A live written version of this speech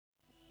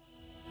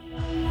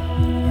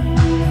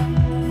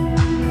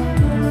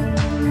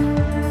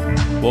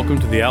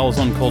Welcome to the Owls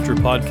on Culture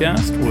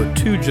podcast, where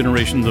two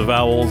generations of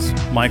owls,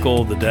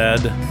 Michael, the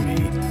dad, me,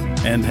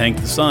 and Hank,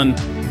 the son,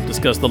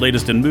 discuss the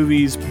latest in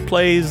movies,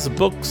 plays,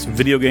 books,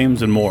 video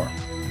games, and more.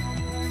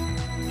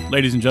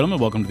 Ladies and gentlemen,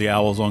 welcome to the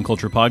Owls on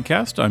Culture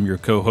podcast. I'm your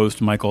co-host,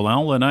 Michael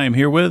Owl, and I am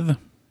here with...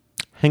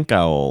 Hank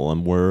Owl,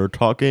 and we're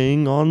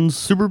talking on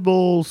Super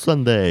Bowl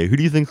Sunday. Who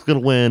do you think's going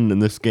to win in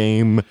this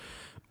game?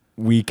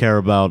 We care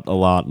about a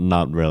lot,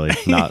 not really,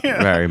 not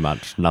very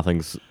much.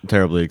 Nothing's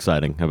terribly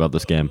exciting about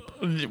this game.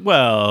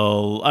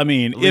 Well, I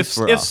mean, if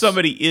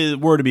somebody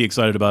were to be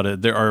excited about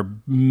it, there are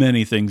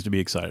many things to be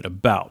excited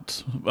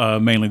about.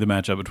 Mainly the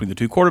matchup between the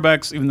two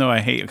quarterbacks, even though I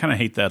kind of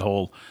hate that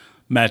whole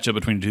matchup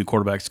between the two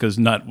quarterbacks, because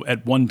not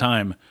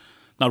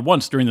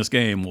once during this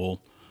game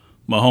will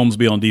Mahomes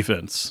be on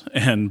defense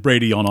and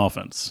Brady on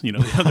offense. You know,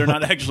 they're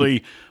not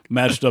actually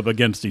matched up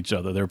against each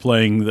other. They're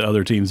playing the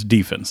other team's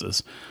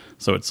defenses.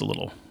 So it's a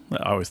little...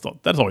 I always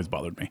thought that's always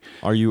bothered me.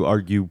 Are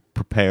you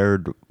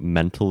prepared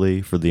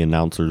mentally for the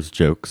announcer's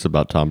jokes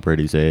about Tom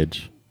Brady's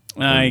age?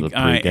 I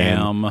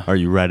am. Are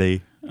you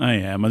ready? I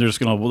am. I'm just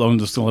gonna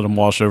let them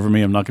wash over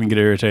me. I'm not gonna get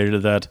irritated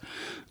at that.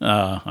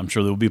 I'm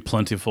sure there will be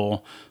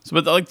plentiful.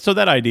 So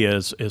that idea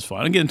is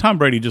fine. Again, Tom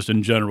Brady just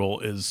in general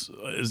is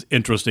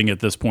interesting at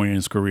this point in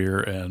his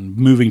career and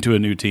moving to a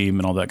new team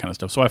and all that kind of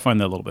stuff. So I find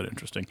that a little bit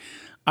interesting.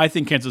 I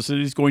think Kansas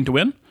City is going to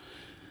win.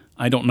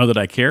 I don't know that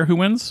I care who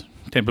wins.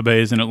 Tampa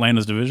Bay is in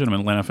Atlanta's division. I'm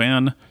an Atlanta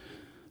fan,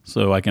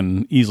 so I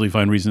can easily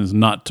find reasons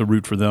not to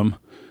root for them.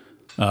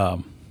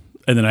 And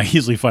then I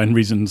easily find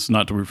reasons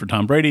not to root for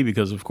Tom Brady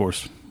because, of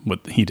course,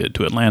 what he did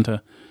to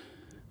Atlanta.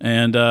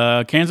 And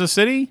Kansas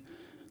City,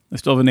 they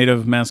still have a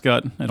native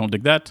mascot. I don't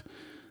dig that.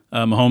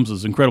 Mahomes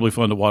is incredibly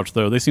fun to watch,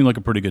 though. They seem like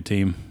a pretty good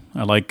team.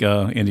 I like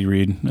Andy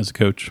Reid as a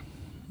coach.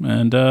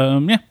 And, I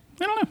don't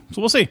know.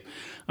 So we'll see.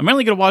 I'm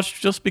mainly going to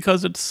watch just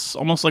because it's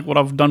almost like what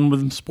I've done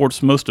with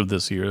sports most of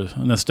this year.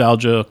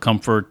 Nostalgia,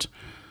 comfort,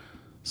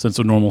 sense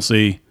of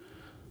normalcy.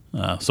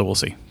 So we'll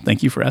see.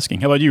 Thank you for asking.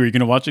 How about you? Are you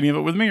going to watch any of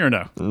it with me or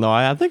no? No,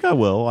 I think I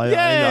will.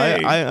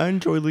 I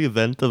enjoy the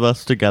event of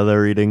us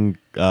together eating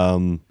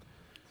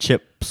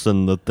chips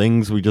and the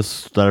things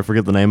that I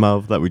forget the name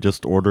of that we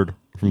just ordered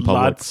from Publix.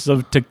 Lots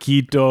of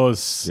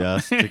taquitos.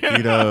 Yes,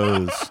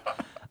 taquitos.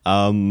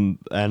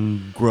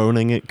 And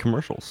groaning at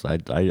commercials.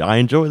 I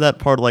enjoy that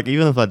part. Like,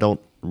 even if I don't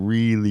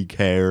really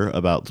care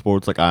about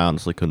sports, like, I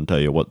honestly couldn't tell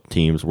you what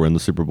teams were in the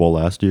Super Bowl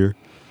last year.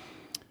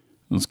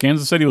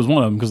 Kansas City was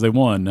one of them because they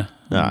won.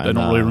 I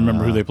don't really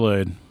remember who they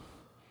played.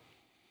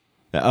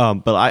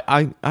 But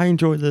I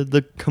enjoy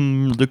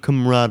the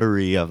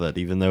camaraderie of it,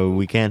 even though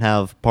we can't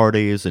have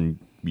parties, and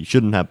you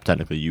shouldn't have.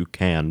 Technically, you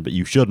can, but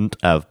you shouldn't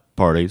have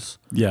parties.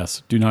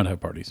 Yes, do not have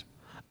parties.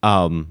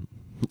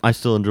 I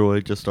still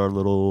enjoy just our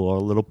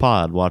little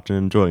pod, watching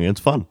and enjoying it.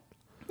 It's fun.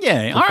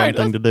 Yeah, it's a fun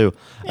thing to do.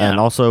 Yeah. And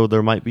also,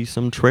 there might be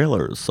some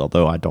trailers,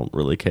 although I don't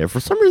really care.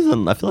 For some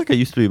reason, I feel like I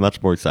used to be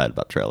much more excited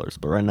about trailers,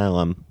 but right now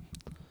I'm...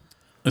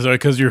 Is that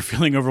because you're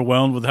feeling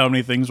overwhelmed with how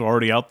many things are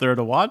already out there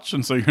to watch,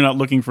 and so you're not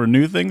looking for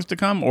new things to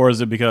come? Or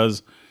is it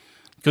because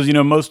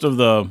most of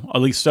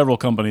at least several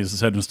companies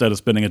said instead of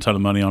spending a ton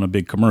of money on a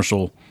big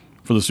commercial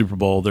for the Super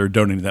Bowl, they're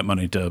donating that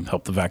money to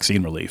help the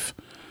vaccine relief.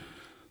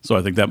 So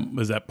I think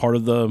is that part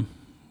of the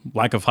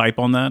lack of hype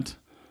on that?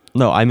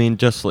 No, I mean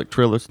just like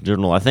trailers in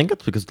general. I think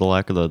it's because of the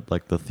lack of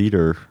the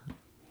theater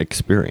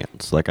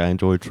experience. Like, I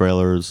enjoy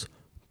trailers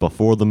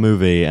before the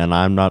movie, and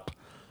I'm not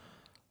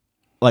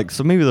like,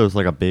 so maybe there was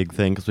like a big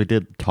thing because we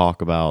did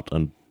talk about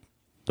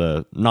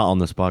not on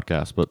this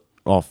podcast but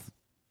off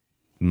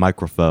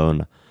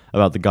microphone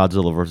about the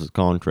Godzilla vs.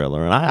 Kong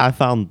trailer, and I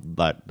found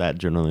that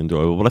generally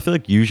enjoyable. But I feel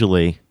like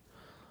usually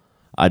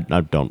I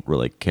don't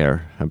really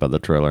care about the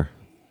trailer.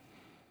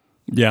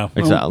 Yeah,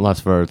 unless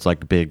for it's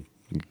like big,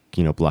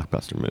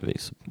 blockbuster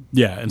movies.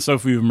 Yeah, and so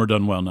few of them are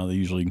done well now. They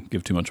usually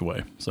give too much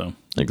away. So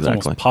exactly,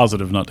 it's almost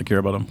positive not to care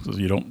about them because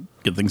you don't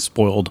get things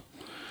spoiled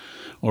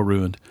or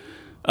ruined.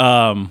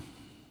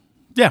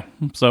 Yeah,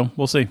 so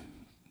we'll see.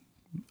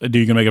 Are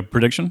you gonna make a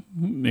prediction?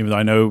 Even though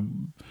I know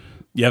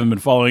you haven't been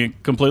following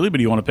it completely, but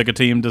do you want to pick a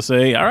team to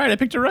say, all right, I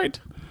picked it right?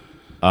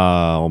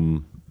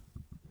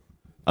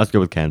 Let's go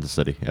with Kansas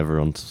City.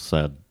 Everyone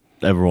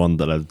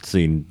that I've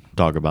seen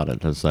talk about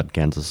it has said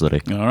Kansas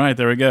City. All right,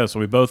 there we go. So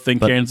we both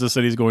think Kansas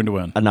City is going to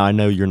win. And I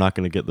know you're not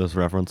going to get this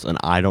reference, and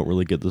I don't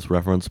really get this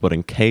reference, but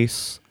in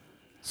case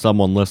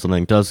someone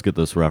listening does get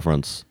this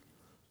reference,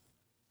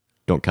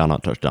 don't count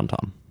out Touchdown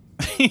Tom.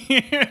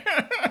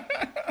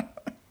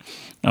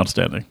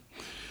 Outstanding.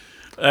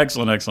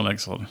 Excellent.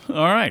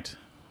 All right.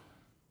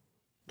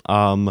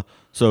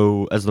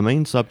 So as the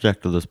main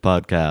subject of this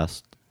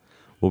podcast,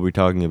 we'll be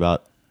talking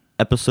about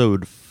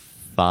episode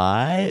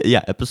 5.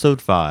 Yeah,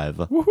 episode 5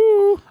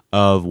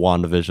 of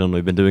WandaVision.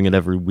 We've been doing it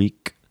every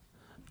week.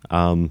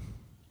 Was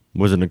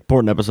an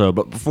important episode,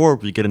 but before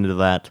we get into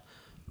that,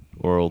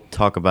 we'll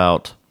talk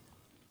about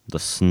the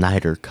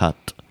Snyder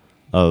Cut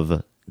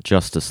of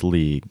Justice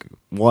League.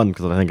 One,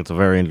 because I think it's a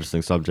very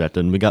interesting subject,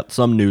 and we got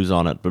some news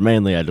on it, but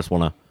mainly I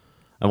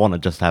want to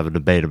just have a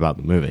debate about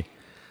the movie.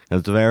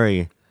 It's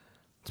very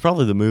It's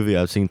probably the movie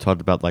I've seen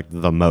talked about like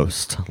the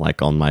most,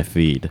 like on my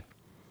feed.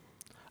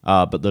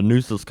 But the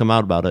news that's come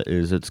out about it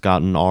is it's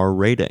got an R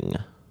rating,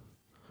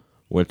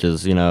 which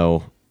is, you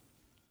know,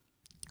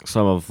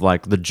 some of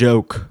like the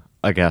joke,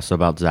 I guess,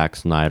 about Zack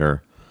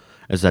Snyder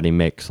is that he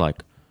makes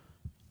like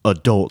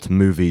adult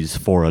movies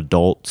for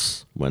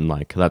adults when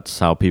like that's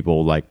how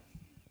people like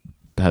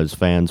his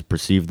fans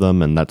perceive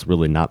them, and that's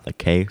really not the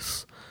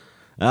case.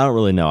 And I don't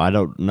really know. I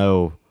don't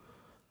know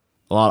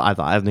a lot.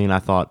 I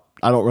thought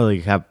I don't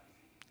really have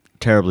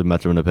terribly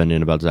much of an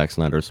opinion about Zack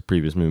Snyder's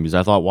previous movies.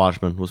 I thought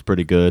Watchmen was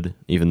pretty good,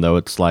 even though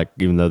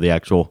the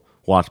actual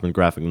Watchmen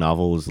graphic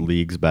novel is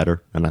leagues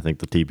better, and I think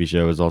the TV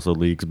show is also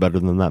leagues better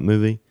than that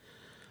movie.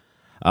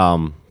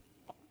 Man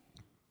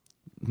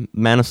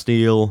of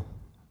Steel.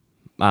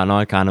 I don't know.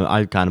 I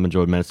kind of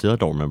enjoyed Man of Steel. I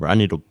don't remember. I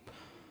need to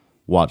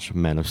watch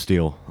Man of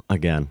Steel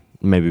again,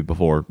 maybe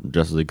before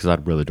Justice League, because I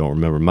really don't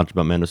remember much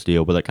about Man of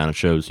Steel. But that kind of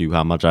shows you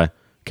how much I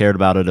cared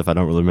about it if I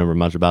don't really remember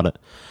much about it.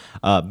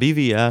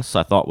 BVS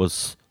I thought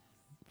was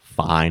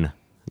fine.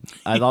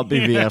 I thought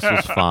BVS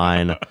was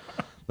fine.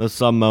 There's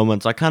some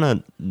moments I kind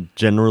of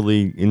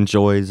generally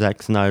enjoy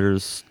Zack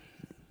Snyder's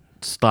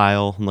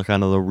style, and the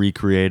kind of the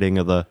recreating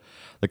of the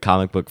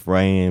comic book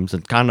frames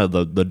and kind of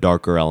the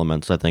darker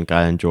elements. I think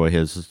I enjoy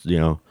his, you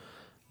know,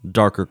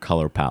 darker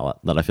color palette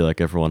that I feel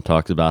like everyone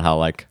talks about how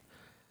like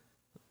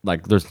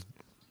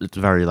it's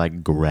very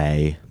like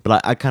gray,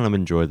 but I kind of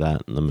enjoy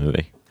that in the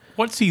movie.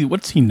 What's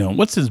he known?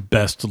 What's his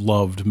best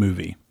loved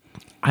movie?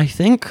 I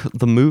think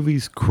the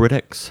movies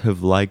critics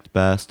have liked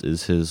best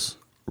is his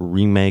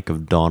remake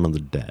of Dawn of the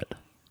Dead.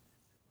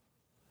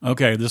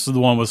 Okay, this is the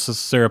one with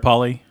Sarah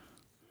Polley.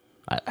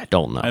 I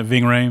don't know.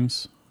 Ving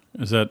Rhames.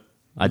 Is that?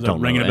 I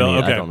don't know any.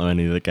 Okay. I don't know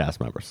any of the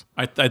cast members.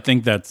 I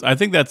think that's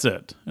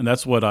it, and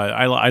that's what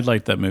I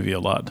liked that movie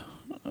a lot.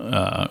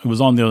 It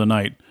was on the other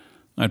night.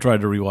 I tried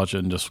to rewatch it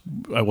and just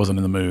I wasn't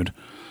in the mood.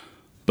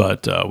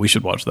 But we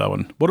should watch that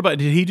one. What about?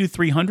 Did he do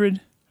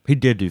 300? He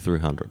did do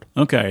 300.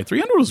 Okay,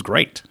 300 was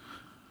great.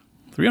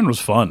 300 was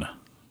fun,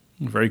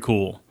 very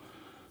cool,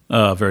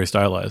 very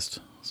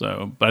stylized.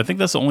 So, but I think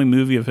that's the only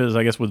movie of his,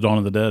 I guess, with Dawn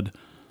of the Dead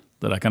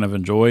that I kind of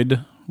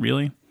enjoyed.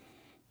 Really,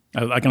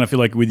 I kind of feel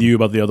like with you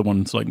about the other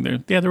ones, like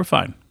they were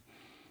fine.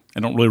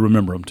 I don't really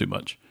remember them too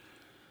much.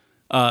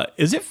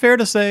 Is it fair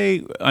to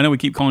say? I know we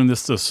keep calling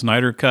this the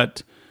Snyder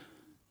Cut.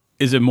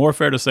 Is it more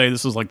fair to say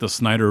this is like the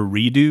Snyder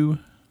redo?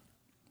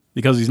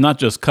 Because he's not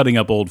just cutting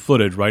up old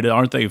footage, right?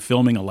 Aren't they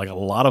filming a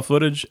lot of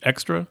footage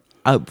extra?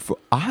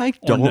 I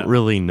don't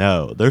really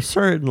know. There's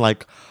certain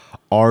like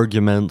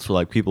arguments where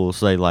like people will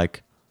say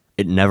like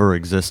it never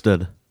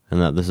existed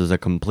and that this is a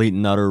complete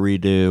and utter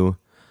redo,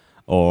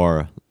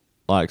 or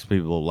like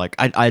people like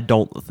I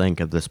don't think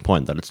at this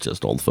point that it's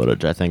just old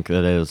footage. I think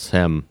it is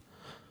him,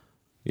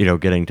 you know,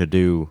 getting to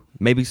do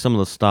maybe some of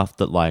the stuff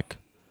that like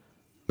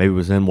maybe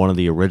was in one of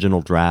the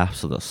original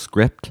drafts of the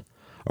script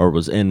or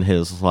was in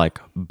his like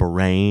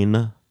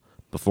brain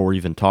before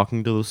even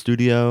talking to the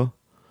studio.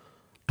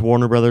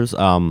 Warner Brothers,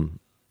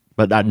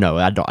 but no,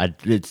 I don't.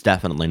 It's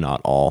definitely not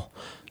all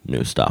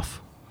new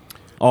stuff,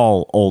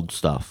 all old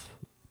stuff.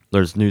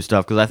 There's new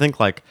stuff because I think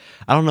like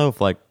I don't know if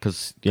like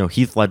because you know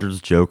Heath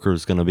Ledger's Joker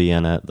is going to be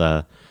in it,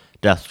 the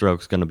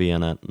Deathstroke's going to be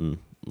in it, and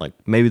like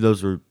maybe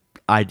those are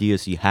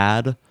ideas he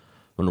had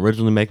when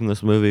originally making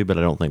this movie, but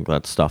I don't think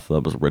that's stuff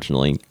that was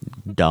originally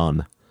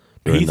done.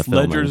 Heath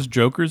Ledger's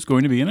Joker's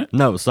going to be in it?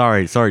 No,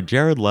 sorry,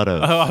 Jared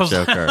Leto's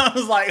Joker. I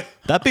was like,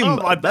 that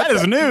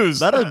is news.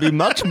 That would be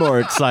much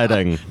more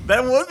exciting.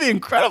 That would be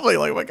incredibly,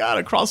 like, oh my God,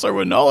 a crossover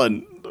with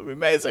Nolan. That would be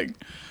amazing.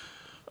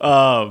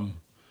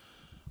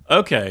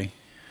 Okay.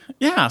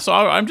 Yeah, so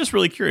I'm just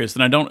really curious,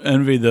 and I don't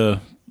envy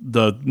the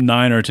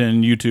 9 or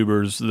 10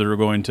 YouTubers that are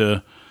going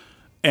to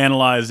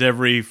analyze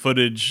every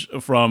footage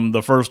from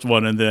the first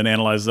one and then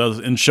analyze those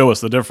and show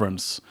us the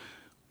difference.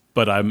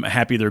 But I'm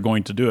happy they're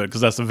going to do it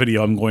because that's the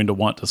video I'm going to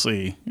want to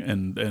see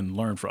and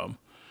learn from.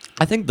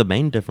 I think the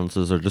main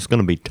differences are just going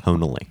to be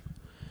tonally.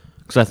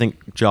 Because I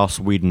think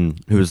Joss Whedon,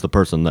 who is the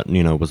person that,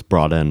 you know, was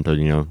brought in to,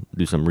 you know,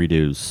 do some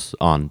redos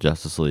on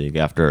Justice League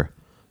after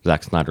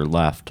Zack Snyder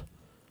left.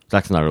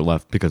 Zack Snyder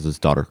left because his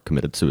daughter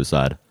committed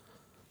suicide.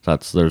 So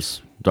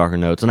there's darker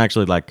notes. And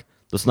actually, like,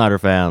 the Snyder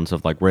fans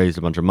have, like, raised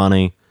a bunch of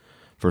money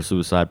for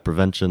suicide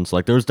prevention. So,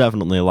 like, there's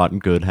definitely a lot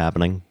good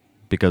happening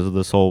because of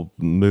this whole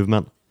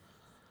movement.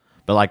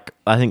 But like,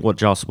 I think what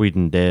Joss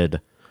Whedon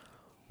did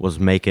was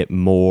make it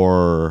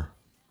more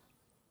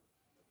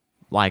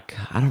like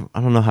I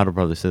don't know how to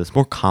probably say this,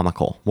 more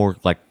comical, more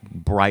like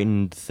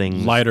brightened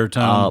things lighter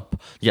tone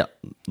up. Yeah,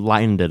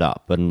 lightened it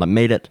up and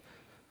made it,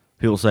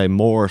 people say,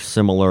 more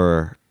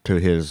similar to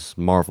his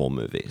Marvel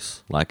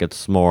movies. Like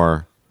it's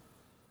more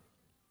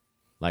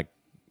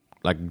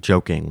like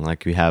joking.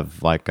 Like we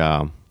have like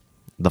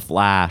the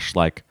Flash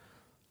like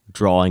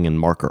drawing in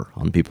marker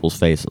on people's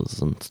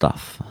faces and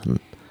stuff. And,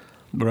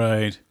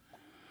 right.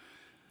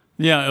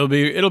 Yeah,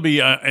 it'll be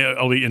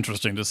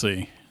interesting to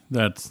see.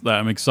 That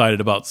I'm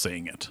excited about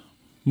seeing it.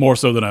 More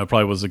so than I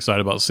probably was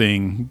excited about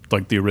seeing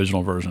like the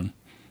original version.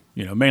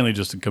 You know, mainly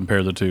just to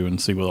compare the two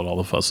and see what all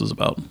the fuss is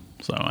about.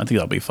 So I think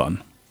that'll be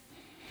fun.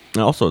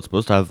 And also, it's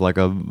supposed to have like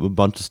a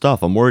bunch of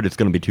stuff. I'm worried it's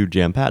going to be too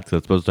jam-packed. So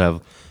it's supposed to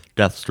have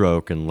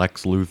Deathstroke and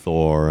Lex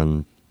Luthor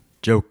and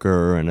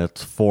Joker, and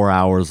it's 4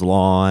 hours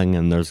long,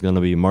 and there's going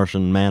to be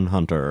Martian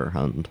Manhunter.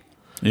 And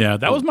yeah,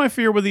 that was my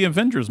fear with the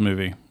Avengers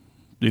movie.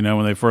 You know,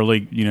 when they first,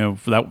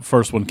 that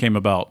first one came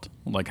about,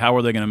 like, how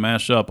are they going to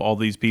mash up all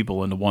these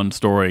people into one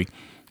story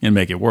and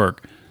make it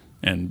work?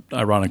 And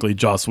ironically,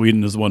 Joss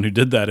Whedon is the one who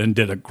did that and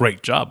did a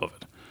great job of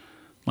it.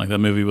 Like, that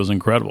movie was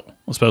incredible,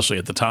 especially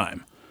at the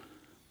time,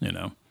 you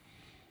know.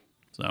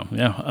 So,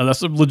 yeah,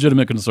 that's a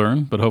legitimate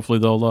concern, but hopefully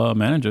they'll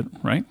manage it,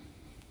 right?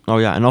 Oh,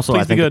 yeah, and also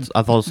Please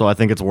I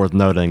think it's worth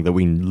noting that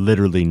we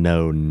literally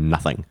know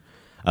nothing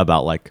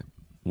about, like,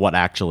 what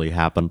actually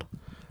happened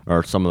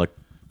or some of the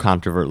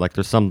controversy. Like,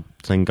 there's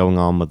something going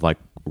on with, like,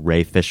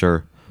 Ray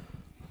Fisher.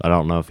 I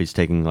don't know if he's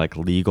taking, like,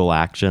 legal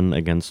action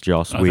against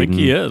Joss Whedon. I think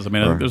he is. I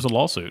mean, I think there's a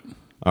lawsuit,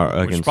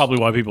 which is probably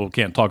why people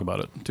can't talk about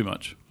it too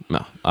much.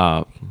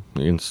 No,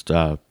 against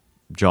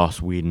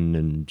Joss Whedon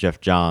and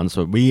Jeff Johns.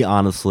 So we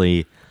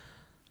honestly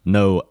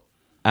know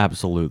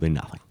absolutely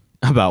nothing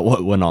about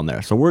what went on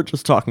there. So we're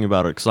just talking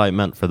about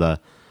excitement for the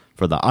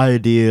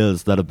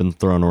ideas that have been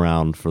thrown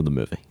around for the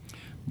movie.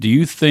 Do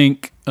you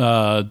think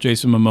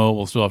Jason Momoa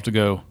will still have to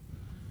go,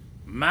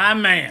 my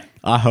man?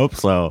 I hope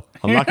so.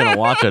 I'm not going to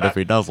watch it if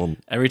he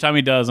doesn't. Every time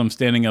he does, I'm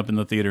standing up in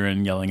the theater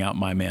and yelling out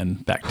my man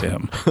back to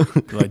him.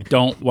 Because I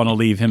don't want to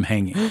leave him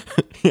hanging.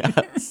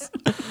 Yes.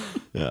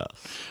 Yeah.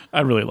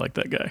 I really like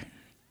that guy.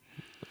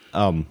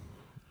 I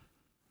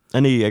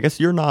guess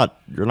you're not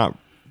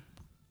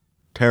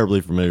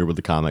terribly familiar with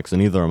the comics,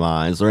 and neither am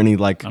I. Is there any,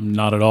 like, I'm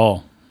not at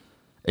all,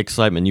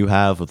 excitement you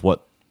have with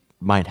what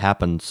might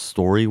happen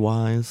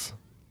story-wise?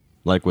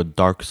 Like with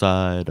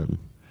Darkseid and...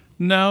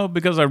 No,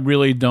 because I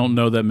really don't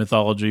know that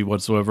mythology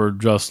whatsoever,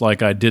 just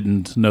like I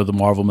didn't know the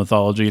Marvel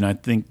mythology. And I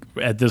think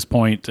at this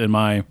point in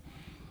my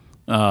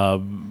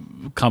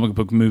comic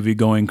book movie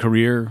going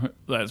career,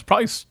 it's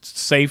probably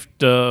safe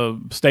to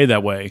stay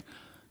that way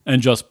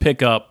and just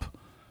pick up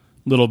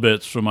little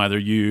bits from either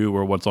you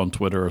or what's on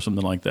Twitter or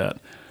something like that,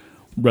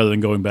 rather than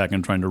going back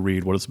and trying to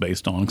read what it's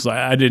based on. Because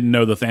I didn't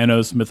know the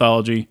Thanos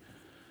mythology,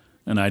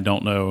 and I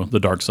don't know the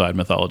Darkseid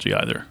mythology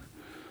either.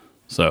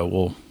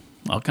 So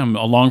I'll come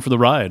along for the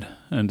ride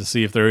and to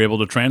see if they're able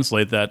to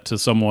translate that to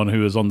someone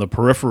who is on the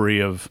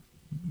periphery of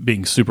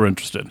being super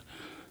interested,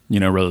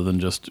 rather than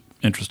just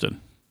interested.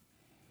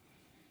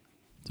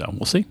 So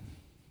we'll see.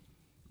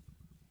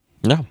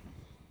 Yeah.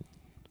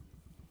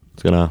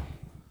 We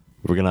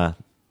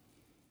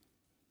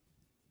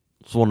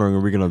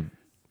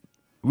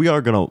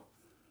are gonna,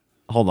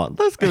 hold on.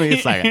 Just give me a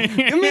second.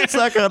 Give me a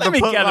second Let me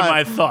gather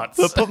my thoughts.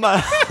 To put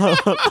my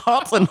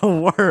thoughts into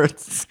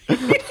words.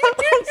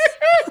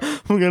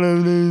 We're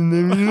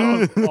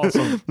gonna.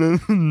 Awesome.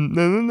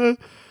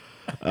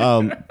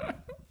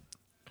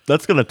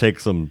 That's gonna take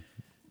some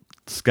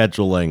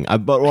scheduling.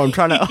 But what I'm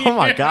trying to, oh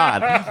my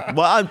God.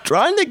 What I'm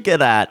trying to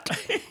get at,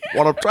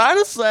 what I'm trying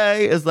to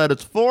say is that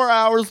it's 4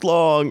 hours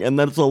long and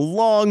that it's a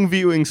long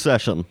viewing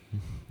session.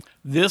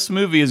 This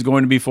movie is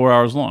going to be 4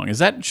 hours long. Is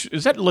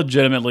that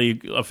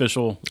legitimately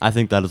official? I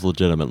think that is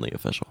legitimately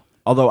official.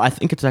 Although I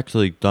think it's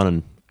actually done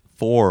in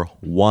 4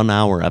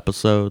 1-hour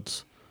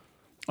episodes.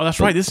 Oh, that's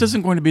right. This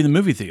isn't going to be the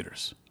movie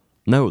theaters.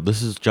 No,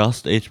 this is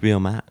just HBO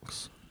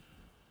Max.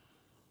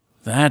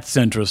 That's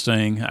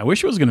interesting. I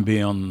wish it was going to be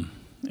in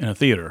a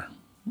theater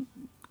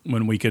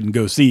when we can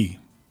go see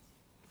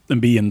and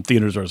be in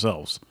theaters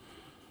ourselves.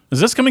 Is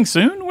this coming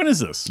soon? When is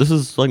this? This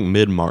is like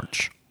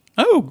mid-March.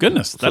 Oh,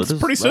 goodness. That's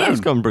pretty soon.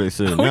 That's coming pretty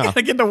soon, We got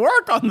to get to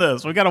work on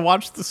this. We got to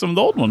watch some of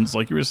the old ones,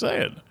 like you were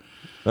saying.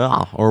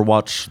 Yeah, or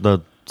watch the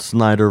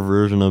Snyder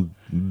version of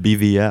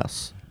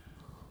BVS.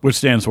 Which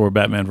stands for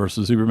Batman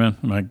versus Superman.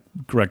 Am I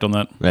correct on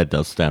that? That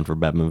does stand for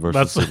Batman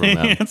versus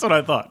Superman. That's what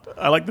I thought.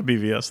 I like the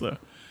BVS,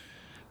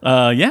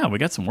 though. Yeah, we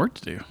got some work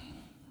to do.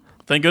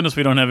 Thank goodness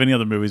we don't have any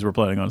other movies we're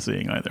planning on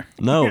seeing either.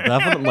 No,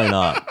 definitely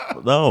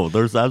not. No,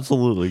 there's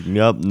absolutely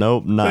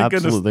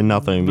absolutely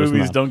nothing.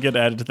 Movies don't get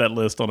added to that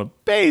list on a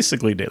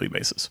basically daily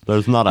basis.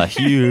 There's not a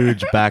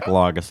huge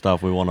backlog of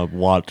stuff we want to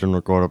watch and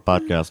record a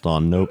podcast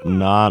on. Nope,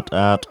 not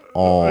at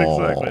all.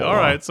 Exactly. All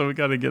right, so we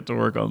got to get to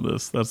work on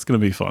this. That's going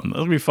to be fun.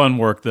 That'll be fun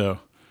work, though.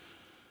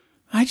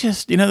 I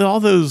just, all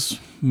those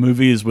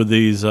movies with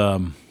these,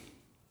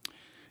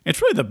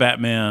 it's really the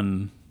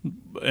Batman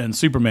and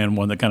Superman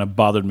one that kind of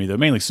bothered me, though.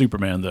 Mainly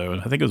Superman, though.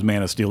 I think it was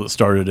Man of Steel that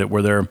started it,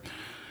 where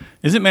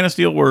isn't Man of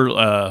Steel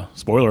where,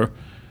 spoiler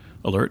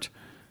alert,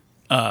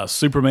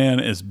 Superman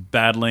is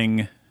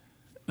battling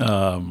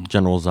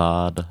General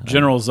Zod.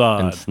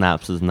 And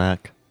snaps his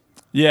neck.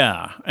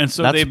 Yeah, and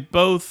so they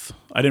both,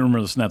 I didn't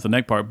remember the snap the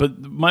neck part,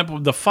 but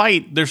the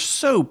fight, they're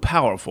so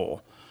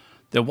powerful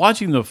that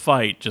watching the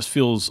fight just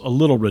feels a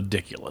little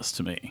ridiculous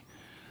to me.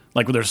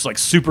 Like when there's like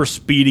super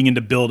speeding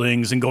into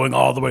buildings and going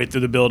all the way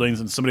through the buildings,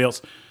 and somebody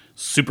else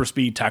super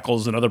speed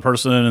tackles another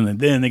person, and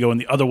then they go in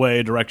the other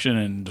way direction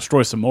and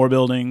destroy some more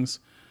buildings.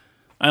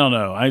 I don't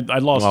know. I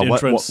lost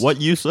interest. What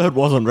you said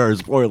wasn't very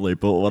spoilery,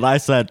 but what I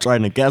said,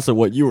 trying to guess at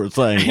what you were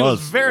saying, was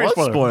very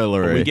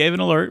spoilery. But we gave an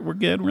alert. We're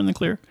good. We're in the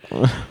clear.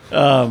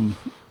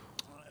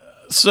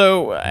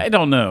 So I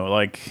don't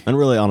know. And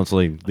really,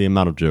 honestly, the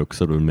amount of jokes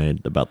that were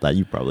made about that,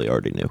 you probably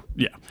already knew.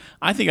 Yeah,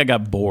 I think I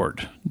got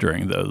bored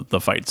during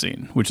the fight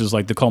scene, which is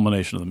like the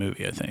culmination of the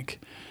movie, I think.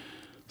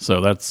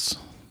 So that's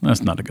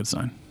not a good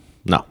sign.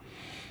 No.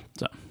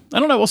 So I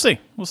don't know. We'll see.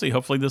 We'll see.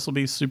 Hopefully, this will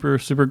be super,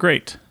 super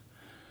great.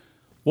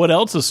 What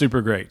else is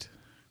super great?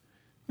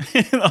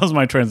 That was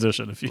my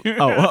transition. If you,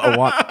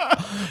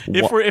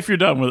 if we're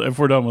done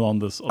with on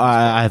this,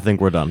 I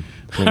think we're done.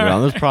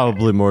 There's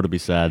probably more to be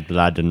said, but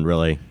I didn't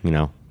really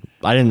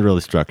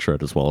structure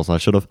it as well as I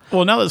should have.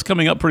 Well, now that it's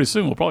coming up pretty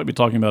soon, we'll probably be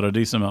talking about a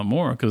decent amount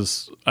more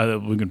because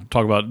we can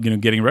talk about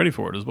getting ready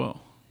for it as well.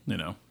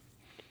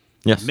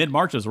 Yes,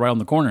 mid-March is right on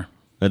the corner.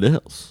 It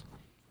is.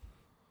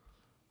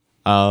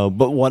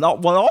 But what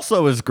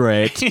also is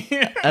great,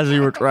 as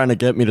you were trying to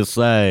get me to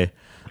say,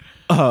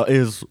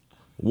 is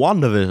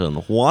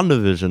WandaVision.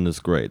 WandaVision is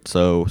great.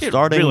 So it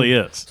really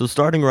is. So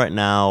starting right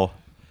now,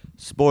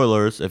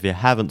 spoilers, if you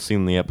haven't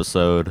seen the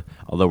episode,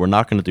 although we're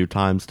not going to do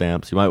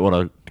timestamps, you might want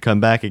to come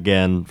back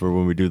again for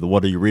when we do the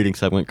What Are You Reading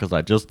segment, because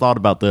I just thought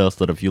about this,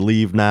 that if you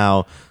leave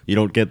now, you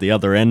don't get the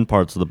other end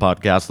parts of the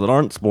podcast that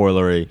aren't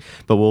spoilery,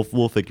 but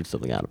we'll figure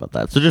something out about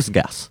that. So just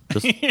guess.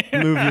 Just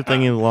move your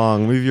thing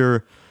along, move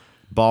your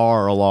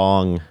bar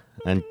along,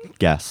 and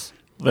guess.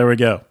 There we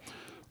go.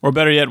 Or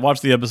better yet,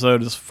 watch the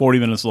episode. It's 40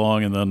 minutes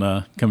long, and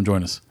then come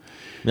join us.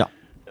 Yeah.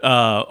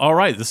 All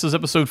right. This is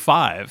episode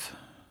 5,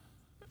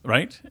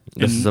 right?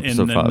 This is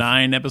episode 5. In a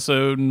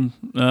 9-episode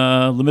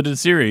limited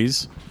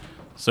series.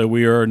 So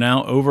we are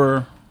now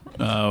over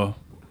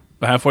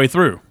halfway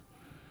through.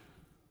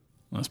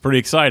 That's pretty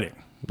exciting.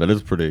 That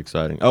is pretty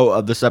exciting. Oh,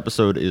 this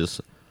episode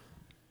is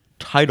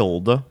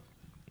titled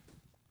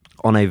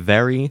On a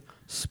Very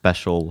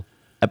Special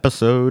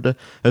Episode.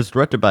 It's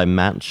directed by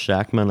Matt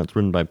Shackman. It's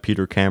written by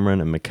Peter Cameron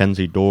and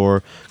Mackenzie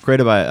Dorr.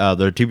 Created by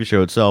the TV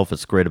show itself.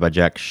 It's created by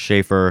Jack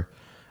Schaefer.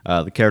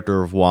 The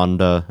character of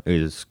Wanda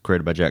is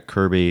created by Jack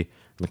Kirby.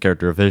 The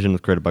character of Vision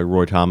is created by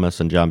Roy Thomas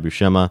and John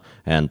Buscema.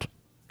 And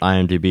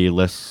IMDb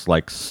lists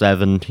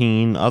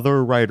 17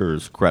 other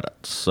writers'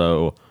 credits.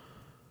 So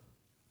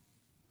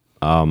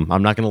I'm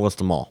not going to list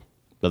them all.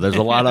 But there's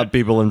a lot of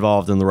people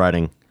involved in the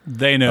writing.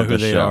 They know who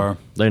they are.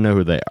 They know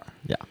who they are.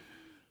 Yeah.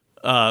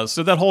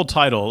 So that whole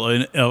title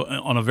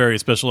on a very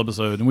special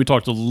episode, and we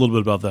talked a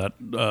little bit about that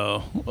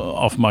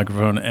off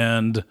microphone,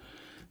 and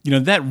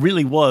that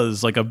really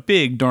was like a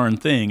big darn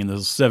thing in the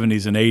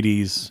 70s and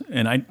 80s,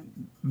 and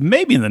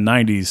maybe in the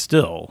 90s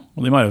still.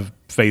 Well, they might have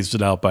phased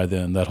it out by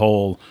then. That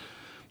whole,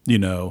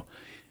 on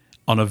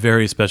a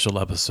very special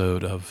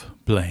episode of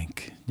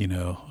blank,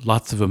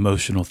 lots of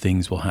emotional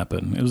things will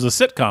happen. It was a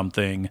sitcom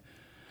thing,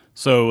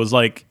 so it was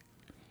like.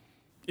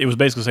 It was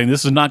basically saying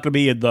this is not going to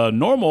be the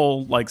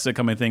normal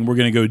sitcom thing. We're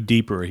going to go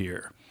deeper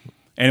here,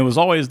 and it was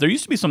always there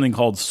used to be something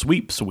called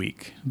Sweeps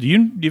Week.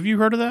 Have you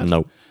heard of that?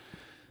 Nope.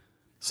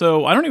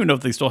 So I don't even know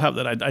if they still have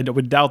that. I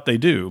would doubt they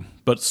do.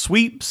 But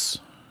Sweeps,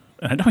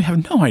 and I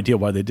have no idea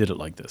why they did it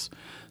like this.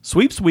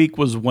 Sweeps Week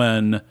was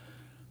when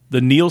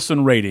the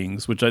Nielsen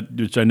ratings, which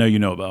I know you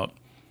know about,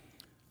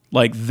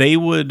 they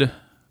would.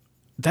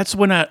 That's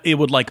when it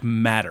would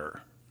matter.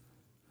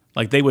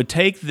 They would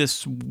take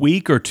this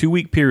week or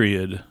 2-week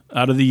period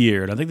out of the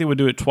year, and I think they would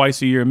do it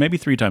twice a year, maybe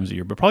 3 times a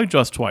year, but probably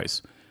just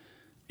twice.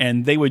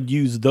 And they would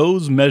use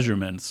those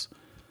measurements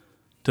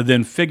to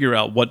then figure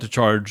out what to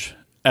charge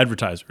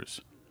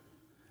advertisers.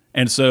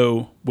 And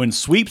so when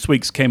Sweeps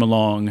Weeks came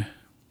along,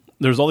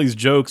 there's all these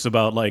jokes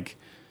about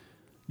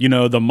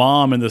the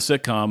mom in the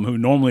sitcom who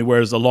normally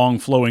wears a long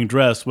flowing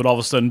dress would all of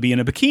a sudden be in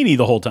a bikini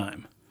the whole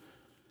time.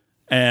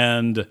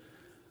 And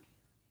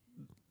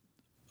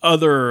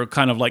other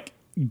kind of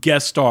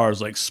guest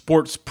stars,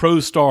 sports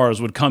pro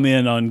stars would come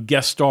in on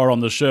guest star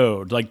on the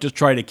show, just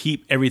try to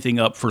keep everything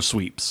up for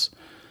Sweeps.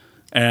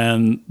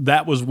 And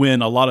that was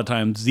when a lot of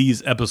times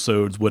these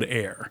episodes would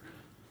air.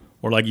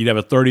 Or you'd have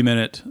a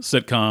 30-minute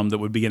sitcom that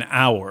would be an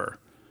hour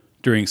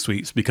during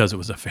Sweeps because it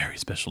was a very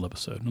special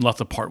episode. And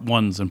lots of part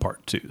 1s and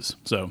part 2s.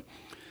 So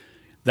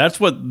that's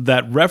what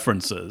that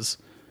references.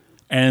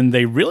 And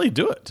they really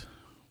do it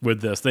with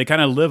this. They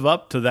kind of live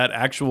up to that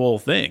actual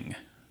thing.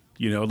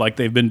 Like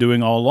they've been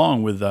doing all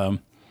along with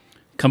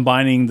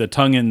combining the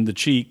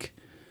tongue-in-cheek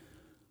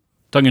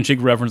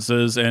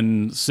references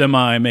and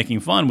semi-making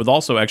fun with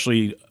also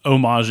actually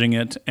homaging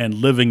it and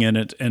living in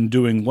it and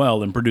doing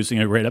well and producing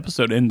a great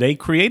episode. And they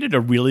created a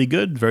really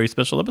good, very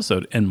special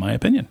episode, in my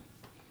opinion.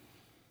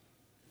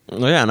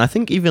 Yeah, and I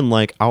think even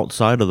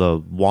outside of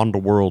the Wanda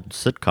World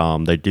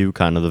sitcom, they do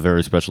kind of the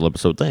very special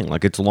episode thing.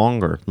 It's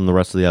longer than the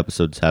rest of the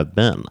episodes have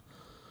been.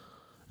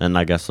 And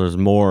I guess there's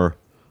more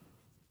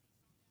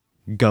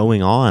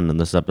going on in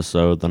this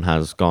episode than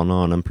has gone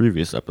on in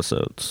previous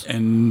episodes.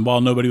 And while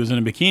nobody was in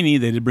a bikini,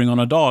 they did bring on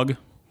a dog,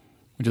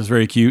 which is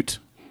very cute.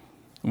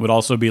 It would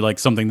also be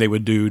something they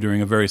would do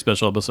during a very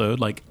special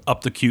episode,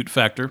 up the cute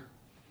factor.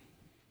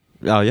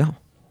 Oh, yeah.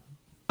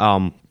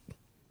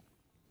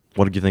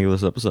 What did you think of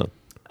this episode?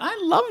 I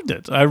loved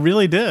it. I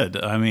really did.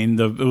 I mean,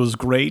 it was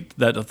great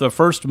that the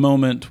first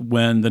moment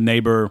when the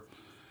neighbor,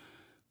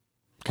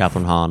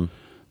 Catherine Hahn.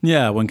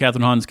 Yeah, when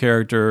Catherine Hahn's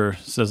character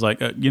says, like,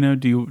 do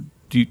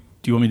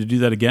you want me to do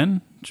that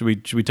again? Should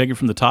we take it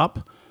from the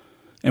top?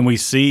 And we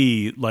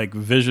see like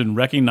Vision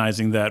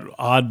recognizing that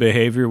odd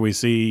behavior. We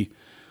see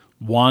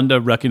Wanda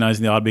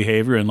recognizing the odd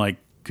behavior and like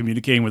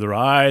communicating with her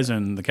eyes,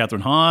 and the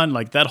Catherine Hahn.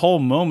 Like that whole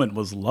moment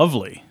was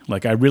lovely.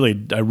 Like I really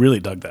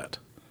dug that.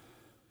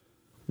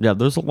 Yeah,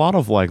 there's a lot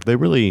of like they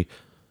really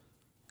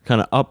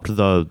kind of upped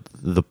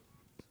the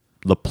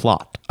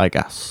plot, I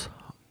guess,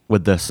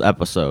 with this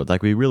episode.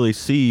 Like we really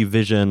see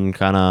Vision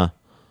kind of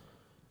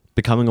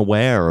becoming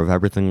aware of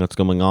everything that's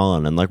going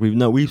on, and like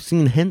we've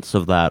seen hints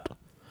of that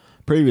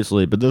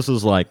previously, but this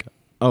is like,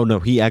 oh no,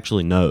 he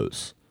actually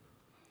knows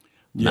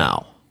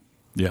now.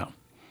 Yeah.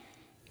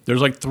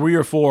 There's like 3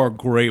 or 4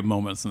 great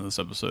moments in this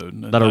episode.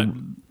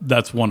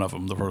 That's one of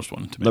them, the first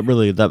one to me. That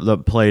really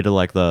that play to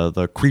like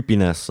the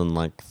creepiness and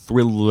like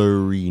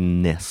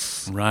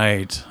thrilleriness.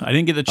 Right. I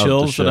didn't get the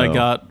chills that I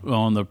got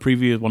on one of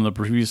the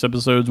previous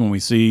episodes when we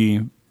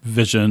see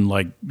Vision,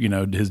 like,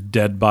 his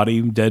dead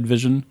body, dead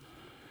Vision.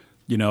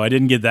 I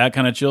didn't get that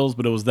kind of chills,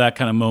 but it was that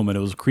kind of moment.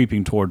 It was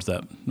creeping towards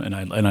that, and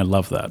I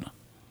love that.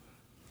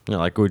 Yeah,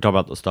 like we talk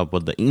about the stuff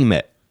with the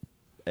email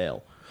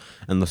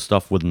and the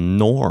stuff with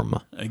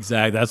Norm.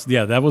 Exactly.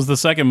 That was the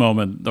second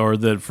moment, or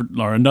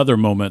another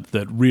moment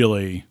that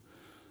really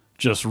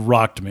just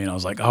rocked me, and I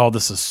was like, "Oh,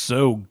 this is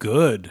so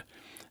good."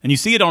 And you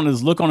see it on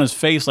his look on his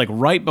face, like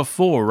right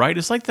before, right?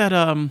 It's like that.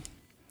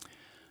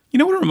 You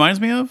know what it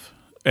reminds me of?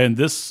 And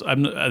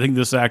I think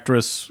this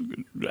actress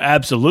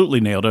absolutely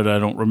nailed it. I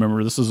don't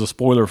remember. This is a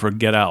spoiler for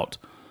Get Out,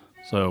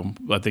 so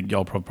I think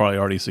y'all probably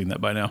already seen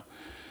that by now.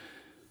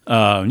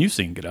 You've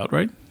seen Get Out,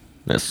 right?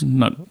 Yes.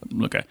 Not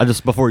okay. I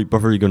just before you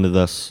go into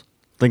this,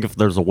 think if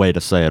there's a way to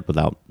say it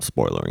without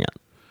spoiling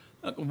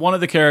it. One of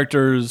the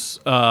characters,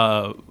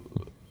 one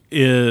of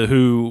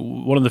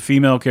the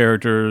female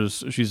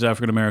characters, she's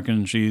African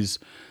American. She's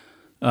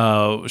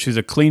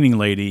a cleaning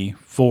lady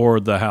for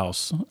the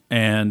house,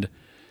 and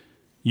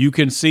you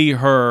can see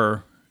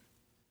her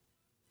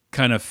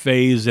kind of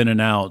phase in and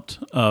out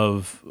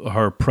of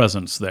her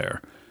presence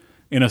there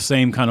in a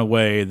same kind of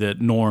way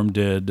that Norm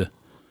did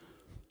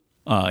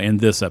in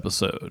this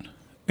episode.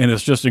 And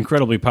it's just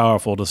incredibly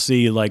powerful to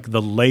see like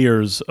the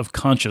layers of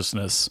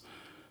consciousness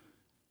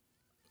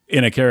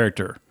in a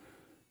character.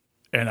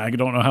 And I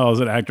don't know how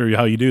as an actor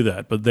how you do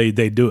that, but they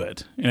do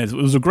it. And it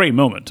was a great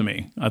moment to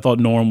me. I thought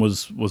Norm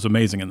was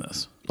amazing in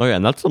this. Oh yeah,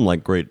 and that's some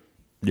like great,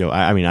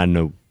 I mean, I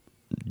know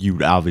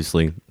you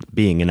obviously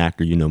being an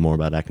actor, you know more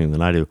about acting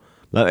than I do.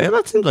 And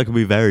that seems like it'd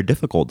be very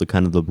difficult to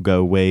kind of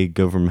go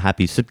from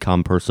happy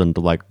sitcom person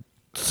to like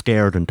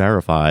scared and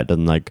terrified,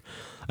 and like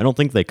I don't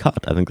think they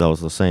cut. I think that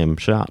was the same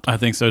shot. I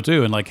think so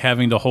too, and like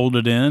having to hold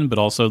it in, but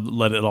also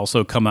let it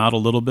also come out a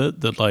little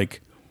bit. That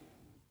like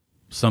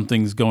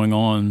something's going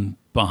on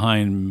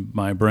behind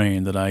my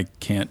brain that I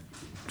can't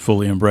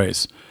fully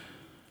embrace.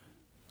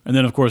 And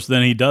then of course,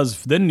 then he does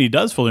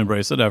fully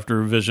embrace it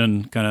after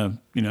Vision kind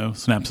of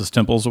snaps his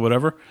temples or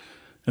whatever.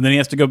 And then he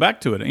has to go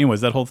back to it. Anyways,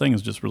 that whole thing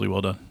is just really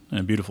well done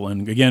and beautiful.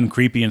 And again,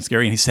 creepy and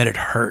scary. And he said it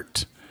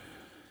hurt.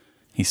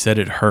 He said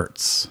it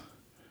hurts.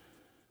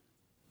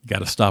 You got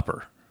to stop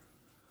her.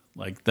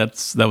 Like, that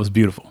was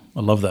beautiful.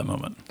 I love that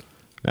moment.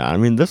 Yeah, I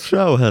mean, this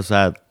show has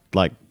had,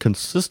 like,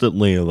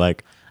 consistently,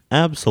 like,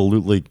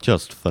 absolutely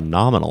just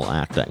phenomenal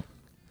acting.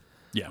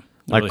 Yeah, it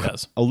like, really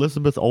has.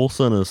 Elizabeth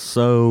Olsen is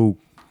so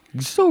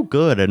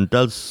good and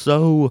does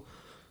so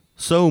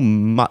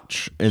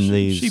much in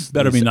these. She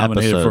better be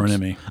nominated episodes. for an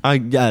Emmy.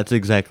 Yeah, that's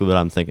exactly what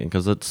I'm thinking,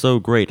 because it's so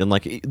great. And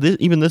like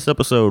even this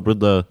episode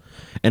with the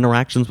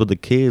interactions with the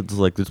kids,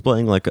 like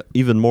displaying like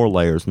even more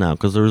layers now,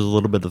 because there's a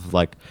little bit of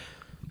like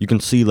you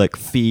can see like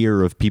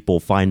fear of people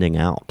finding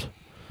out,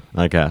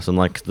 I guess, and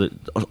like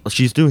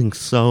she's doing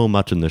so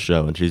much in the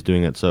show, and she's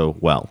doing it so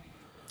well.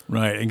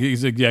 Right,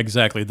 yeah,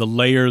 exactly. The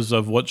layers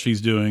of what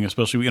she's doing,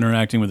 especially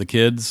interacting with the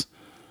kids.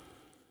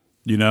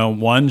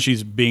 One,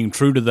 she's being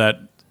true to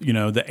that.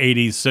 The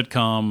 80s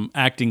sitcom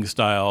acting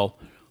style.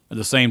 At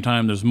the same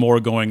time, there's more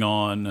going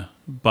on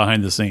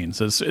behind the scenes.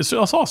 It's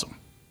awesome.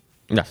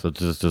 Yes,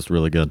 it's just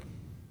really good.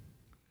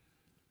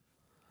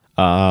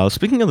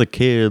 Speaking of the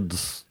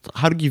kids,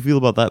 how did you feel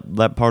about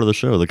that part of the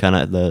show? The kind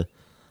of the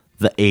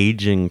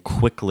aging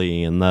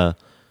quickly and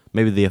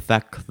maybe the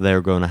effect they're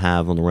going to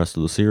have on the rest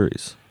of the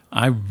series.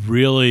 I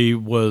really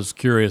was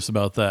curious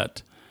about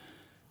that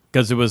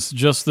because it was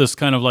just this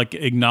kind of like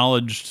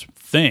acknowledged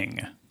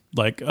thing.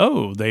 Like,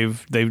 oh,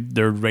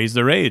 they're raised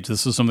their age.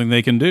 This is something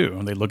they can do.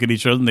 And they look at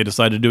each other and they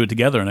decide to do it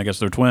together. And I guess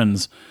they're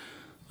twins.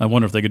 I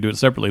wonder if they could do it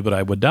separately, but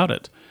I would doubt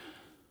it.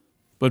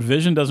 But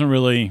Vision doesn't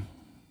really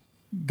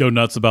go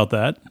nuts about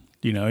that.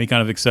 He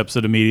kind of accepts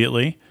it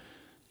immediately.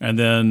 And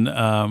then,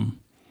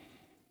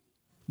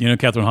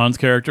 Catherine Hahn's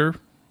character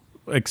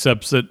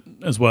accepts it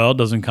as well,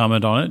 doesn't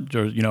comment on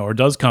it, or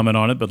does comment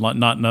on it, but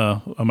not in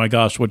a, oh my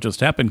gosh, what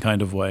just happened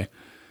kind of way.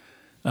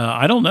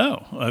 I don't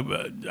know.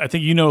 I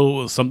think you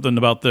know something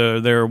about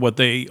what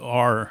they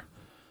are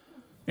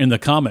in the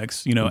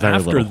comics. You know, Very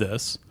after little.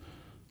 this,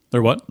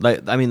 they're what?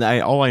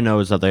 All I know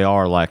is that they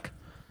are like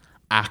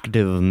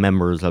active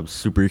members of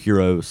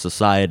superhero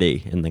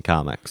society in the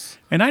comics.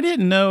 And I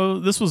didn't know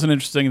this was an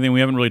interesting thing.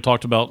 We haven't really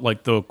talked about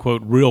like the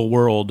quote real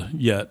world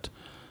yet.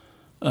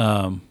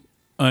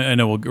 I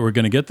know we're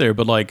going to get there,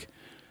 but like,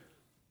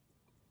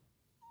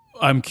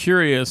 I'm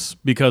curious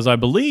because I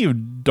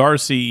believe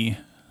Darcy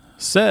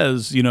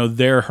says, you know,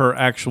 they're her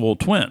actual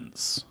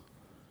twins.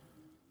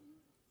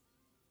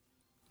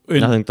 I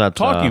think that's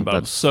talking about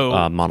that's, so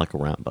Monica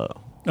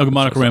Rambeau. Okay,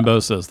 Monica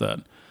Rambeau says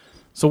that.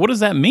 So what does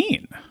that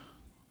mean?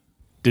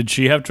 Did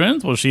she have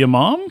twins? Was she a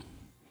mom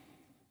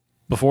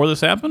before this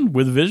happened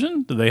with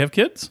Vision? Did they have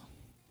kids?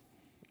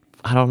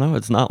 I don't know.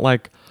 It's not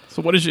like.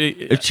 So what is she?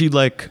 Did she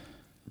like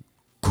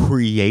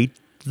create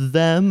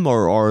them,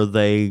 or are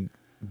they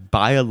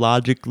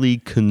biologically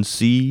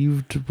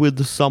conceived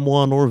with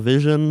someone or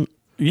Vision?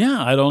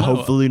 Yeah, I don't know.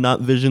 Hopefully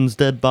not Vision's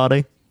dead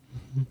body.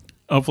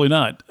 Hopefully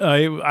not.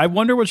 I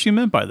wonder what she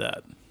meant by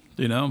that.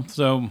 You know,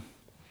 so.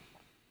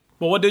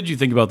 Well, what did you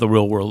think about the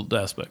real world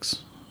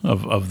aspects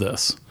of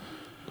this?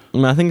 I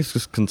mean, I think it's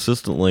just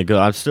consistently good.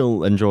 I'm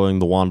still enjoying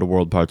the Wanda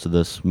world parts of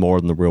this more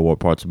than the real world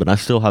parts, but I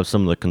still have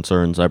some of the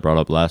concerns I brought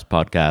up last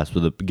podcast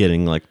with it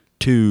getting like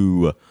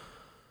too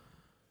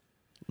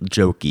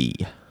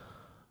jokey.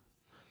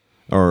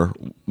 Or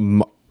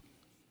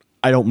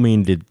I don't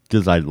mean to,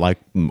 because I like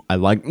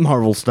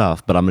Marvel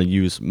stuff, but I'm going to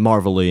use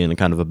Marvel-y in a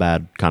kind of a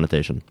bad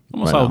connotation.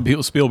 Almost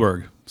how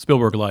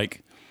Spielberg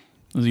like,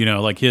 you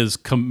know, like his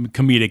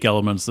comedic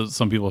elements that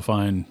some people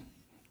find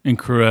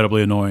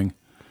incredibly annoying.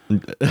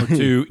 Or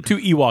too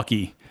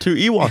Ewok-y. Too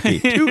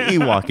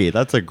Ewok-y.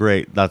 That's a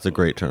great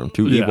term.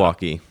 Too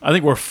Ewok-y. I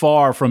think we're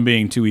far from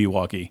being too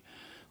Ewok-y,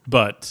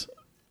 but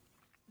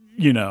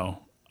you know,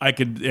 I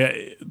could,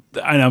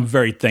 and I'm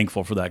very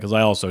thankful for that because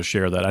I also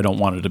share that. I don't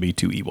want it to be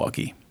too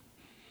Ewok-y.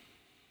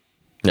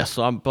 Yeah,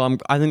 so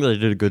I think they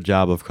did a good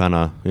job of kind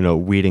of, you know,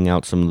 weeding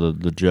out some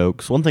of the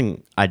jokes. One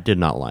thing I did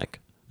not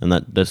like, and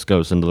that this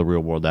goes into the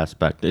real world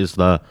aspect, is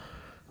the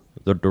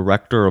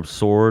director of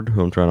S.W.O.R.D.,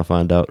 who I'm trying to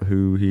find out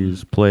who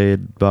he's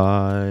played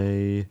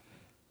by,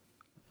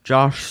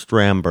 Josh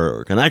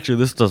Stramberg. And actually,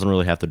 this doesn't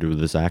really have to do with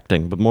his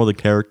acting, but more the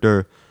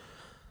character.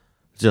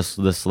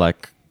 Just this,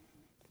 like,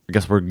 I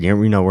guess we're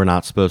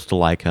not supposed to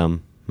like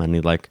him,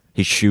 and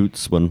he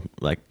shoots when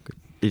like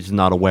he's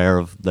not aware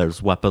of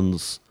there's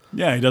weapons.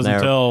 Yeah, he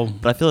doesn't tell.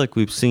 But I feel like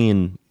we've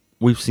seen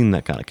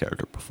that kind of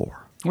character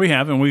before. We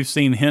have, and we've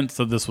seen hints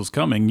that this was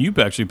coming. You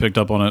actually picked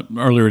up on it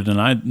earlier than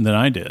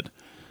I did.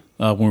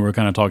 When we were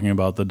kind of talking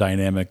about the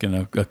dynamic in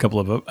a couple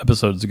of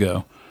episodes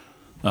ago.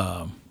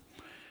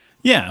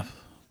 Yeah,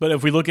 but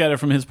if we look at it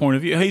from his point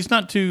of view, he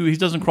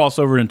doesn't cross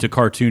over into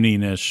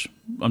cartoony-ish.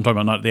 I'm talking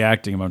about not the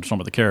acting, I'm just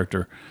talking about the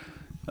character.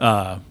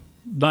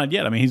 Not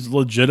yet. I mean, he's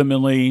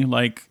legitimately,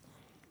 like,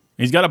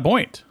 he's got a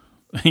point.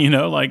 You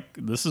know, like,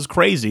 this is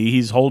crazy.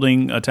 She's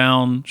holding a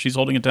town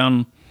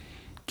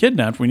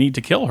kidnapped. We need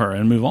to kill her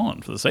and move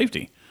on for the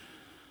safety.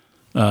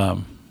 But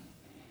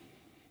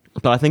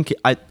I think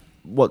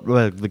what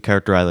the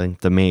character, I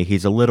think, to me,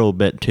 he's a little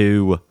bit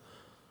too,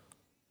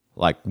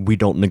 like, we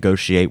don't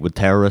negotiate with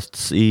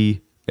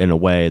terrorists-y in a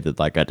way that,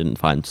 like, I didn't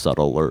find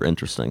subtle or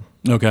interesting.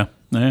 Okay.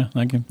 Yeah,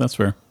 thank you. That's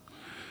fair.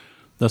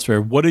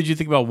 What did you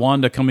think about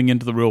Wanda coming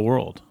into the real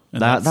world?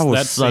 And that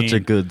was such a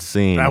good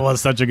scene. That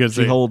was such a good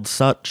scene. She holds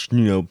such, you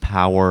know,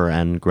 power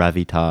and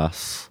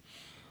gravitas.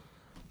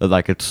 That,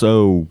 like, it's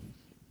so,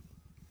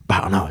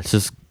 I don't know, it's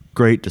just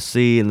great to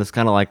see, and it's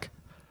kind of like,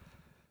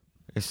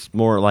 it's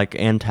more like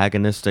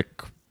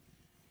antagonistic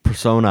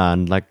persona,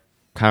 and like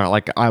kind of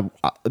like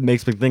it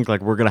makes me think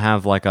like we're gonna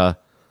have like a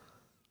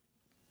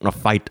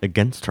fight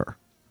against her.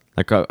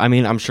 Like I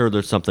mean, I'm sure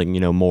there's something, you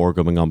know, more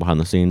going on behind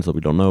the scenes that we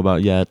don't know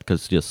about yet,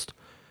 because just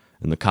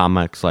in the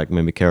comics, like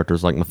maybe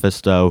characters like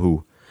Mephisto,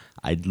 who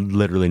I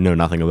literally know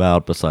nothing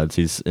about besides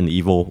he's an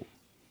evil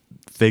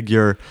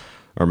figure,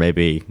 or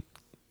maybe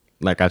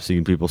like I've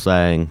seen people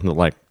saying that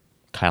like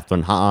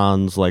Catherine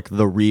Hahn's like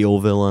the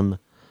real villain.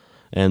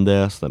 And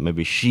this, that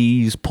maybe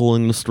she's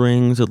pulling the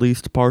strings, at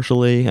least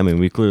partially. I mean,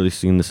 we've clearly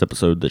seen this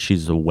episode that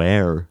she's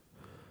aware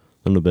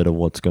a little bit of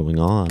what's going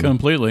on.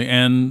 Completely.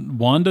 And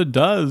Wanda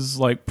does,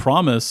 like,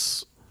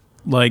 promise,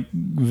 like,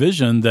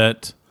 Vision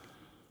that,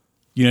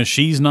 you know,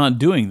 she's not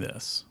doing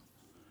this.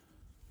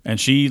 And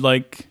she,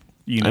 like,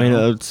 you know. I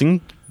mean, it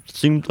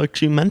seemed like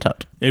she meant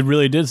it. It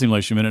really did seem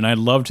like she meant it. And I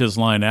loved his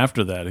line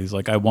after that. He's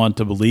like, I want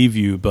to believe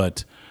you,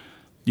 but,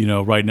 you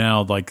know, right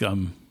now, like,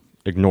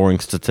 ignoring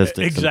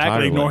statistics. Exactly,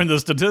 entirely. ignoring the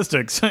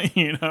statistics,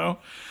 you know?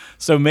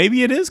 So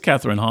maybe it is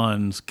Catherine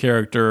Hahn's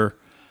character,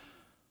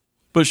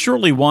 but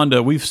surely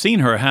Wanda, we've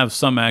seen her have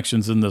some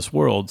actions in this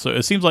world. So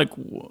it seems like,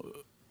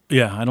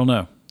 yeah, I don't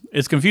know.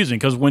 It's confusing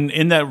because when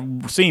in that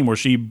scene where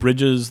she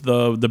bridges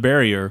the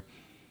barrier,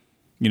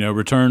 you know,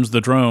 returns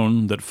the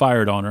drone that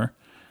fired on her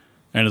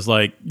and is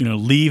like, you know,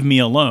 leave me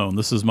alone.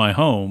 This is my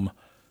home.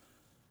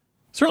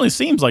 Certainly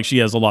seems like she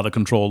has a lot of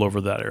control over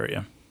that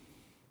area.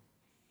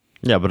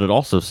 Yeah, but it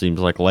also seems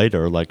like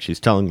later, like she's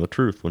telling the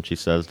truth when she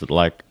says that,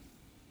 like,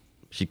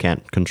 she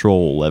can't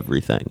control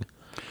everything.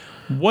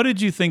 What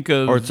did you think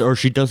of... Or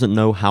she doesn't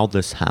know how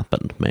this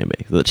happened,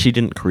 maybe. That she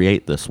didn't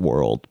create this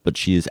world, but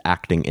she is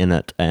acting in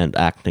it and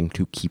acting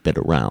to keep it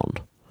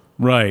around.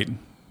 Right.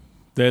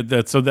 And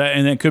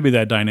that could be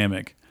that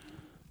dynamic.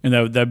 And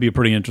that'd be a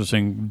pretty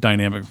interesting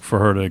dynamic for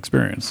her to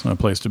experience, a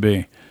place to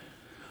be.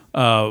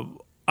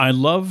 I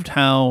loved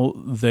how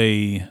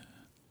they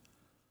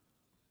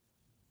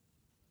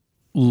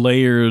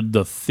layered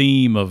the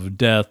theme of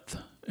death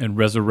and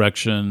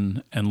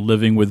resurrection and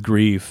living with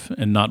grief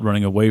and not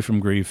running away from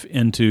grief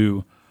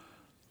into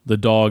the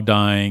dog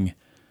dying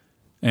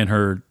and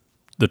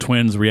the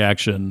twins'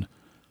 reaction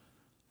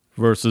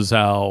versus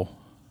how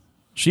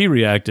she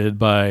reacted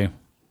by,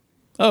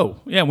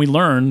 we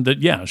learned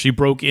that, she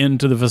broke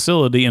into the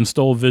facility and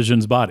stole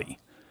Vision's body.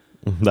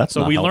 That's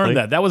so not we healthy.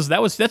 learned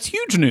that's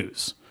huge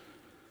news.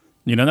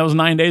 That was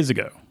 9 days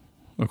ago,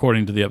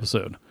 according to the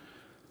episode.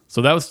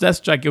 So that's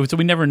gigantic. So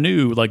we never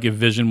knew, like, if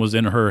Vision was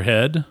in her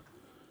head.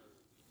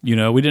 We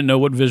didn't know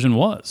what Vision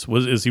was.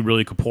 Is he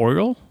really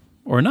corporeal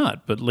or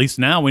not? But at least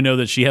now we know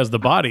that she has the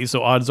body,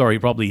 so odds are he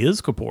probably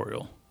is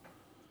corporeal.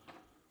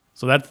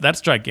 So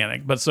that's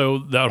gigantic. But so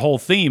that whole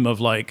theme of,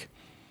 like,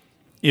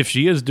 if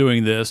she is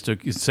doing this to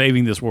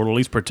saving this world, or at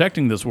least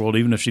protecting this world,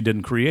 even if she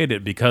didn't create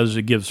it, because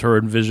it gives her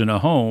and Vision a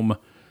home,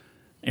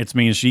 it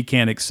means she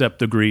can't accept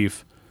the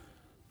grief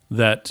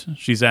that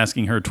she's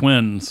asking her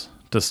twins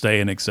to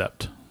stay and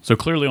accept. So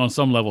clearly, on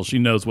some level, she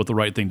knows what the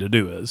right thing to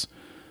do is.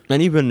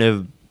 And even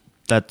if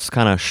that's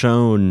kind of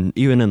shown,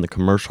 even in the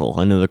commercial,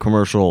 I know the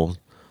commercial,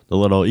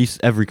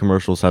 every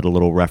commercial's had a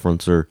little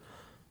reference or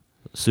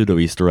pseudo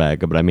Easter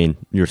egg, but I mean,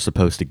 you're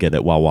supposed to get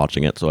it while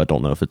watching it, so I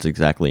don't know if it's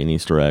exactly an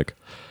Easter egg.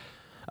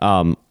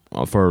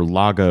 For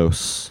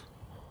Lagos,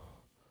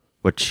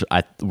 which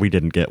we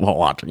didn't get while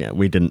watching it,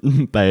 we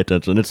didn't pay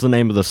attention. It's the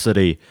name of the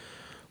city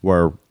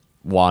where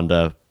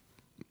Wanda,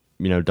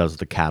 does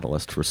the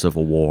catalyst for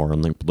civil war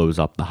and blows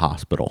up the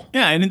hospital.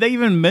 Yeah, and they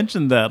even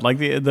mentioned that, like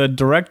the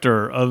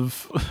director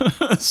of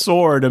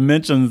Sword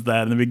mentions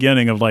that in the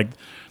beginning of, like,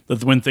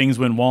 that's when things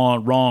went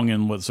wrong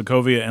in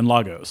Sokovia and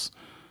Lagos.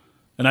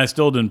 And I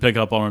still didn't pick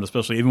up on it,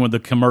 especially even with the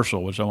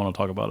commercial, which I want to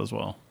talk about as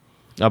well.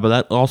 But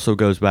that also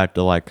goes back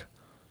to, like,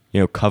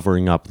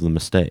 covering up the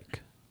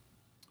mistake.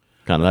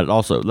 Kind of that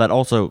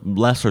also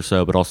less or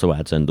so, but also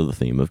adds into the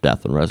theme of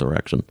death and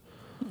resurrection.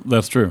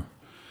 That's true.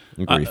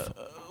 And grief.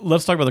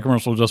 Let's talk about the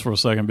commercial just for a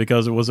second,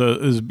 because it was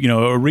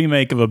a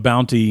remake of a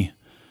Bounty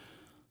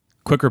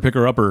Quicker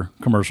Picker Upper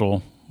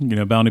commercial,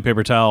 Bounty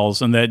paper towels,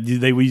 and that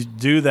we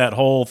do that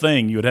whole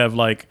thing. You would have,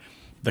 like,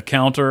 the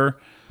counter,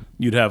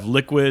 you'd have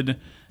Liquid,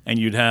 and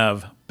you'd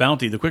have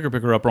Bounty, the Quicker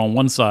Picker Upper, on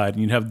one side,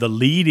 and you'd have the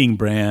leading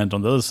brand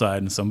on the other side,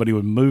 and somebody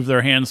would move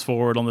their hands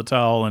forward on the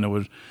towel, and it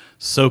would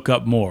soak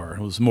up more.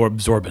 It was more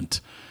absorbent.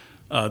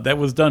 That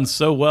was done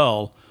so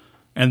well.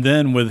 And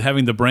then with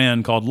having the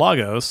brand called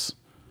Lagos,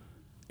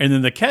 and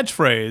then the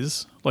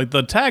catchphrase, like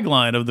the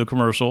tagline of the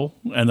commercial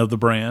and of the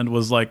brand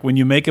was like, when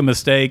you make a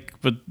mistake,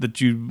 but that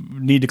you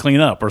need to clean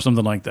up or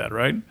something like that,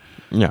 right?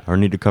 Yeah, or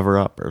need to cover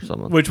up or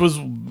something. Which was,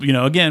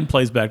 again,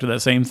 plays back to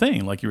that same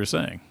thing, like you were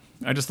saying.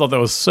 I just thought that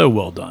was so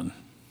well done.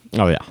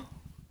 Oh, yeah.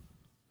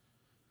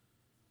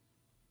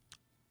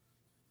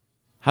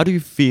 How do you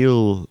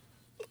feel?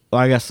 Well,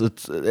 I guess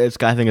it's.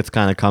 I think it's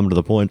kind of come to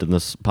the point in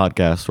this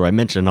podcast where I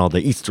mentioned all the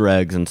Easter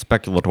eggs and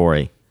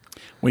speculatory.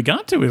 We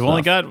got to. We've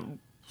only got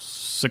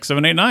 6,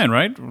 7, 8, 9,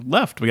 right?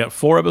 Left. We got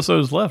 4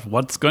 episodes left.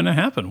 What's going to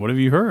happen? What have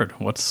you heard?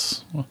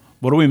 What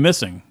are we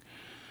missing?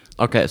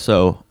 Okay,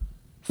 so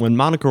when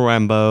Monica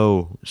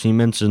Rambeau, she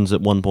mentions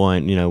at one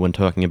point, when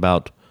talking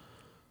about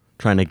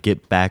trying to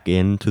get back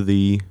into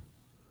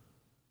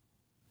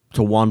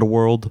to Wanda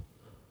World,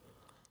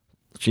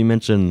 she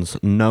mentions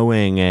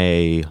knowing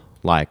a,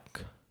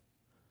 like,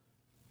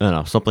 I don't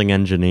know, something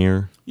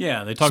engineer.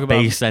 Yeah, they talk about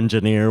space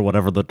engineer,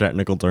 whatever the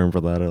technical term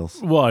for that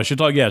is. Well, she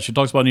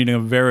talks about needing a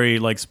very,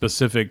 like,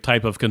 specific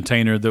type of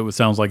container that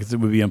sounds like it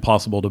would be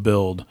impossible to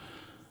build,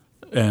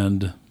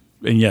 and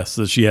yes,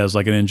 that she has,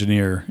 like, an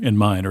engineer in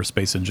mind, or a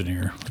space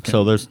engineer.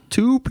 So there's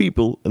 2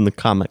 people in the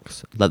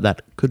comics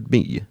that could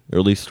be, or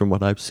at least from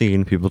what I've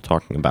seen people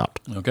talking about.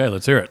 Okay,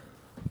 let's hear it.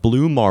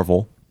 Blue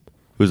Marvel,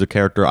 who's a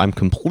character I'm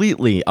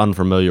completely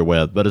unfamiliar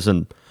with, but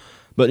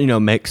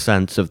makes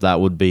sense if that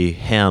would be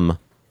him,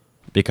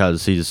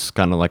 because he's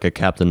kind of like a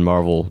Captain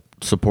Marvel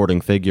supporting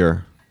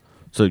figure.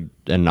 So,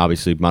 and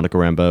obviously Monica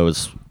Rambeau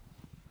is,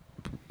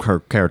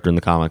 her character in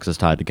the comics is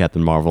tied to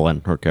Captain Marvel,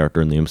 and her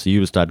character in the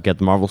MCU is tied to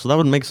Captain Marvel, so that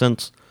would make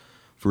sense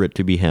for it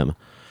to be him.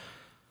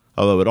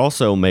 Although it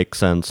also makes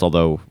sense,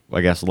 although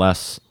I guess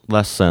less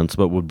sense,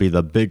 but would be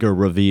the bigger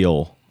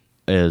reveal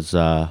is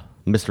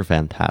Mr.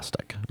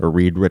 Fantastic, or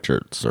Reed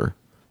Richards, or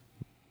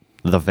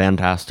the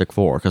Fantastic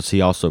Four, because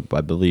he also,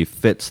 I believe,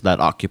 fits that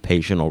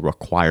occupational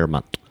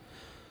requirement.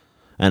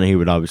 And he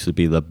would obviously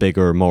be the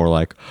bigger, more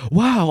like,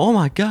 wow, oh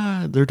my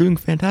God, they're doing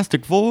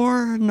Fantastic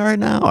Four right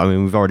now. I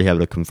mean, we've already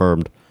had a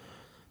confirmed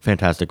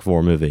Fantastic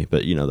Four movie,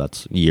 but,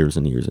 that's years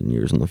and years and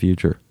years in the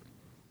future.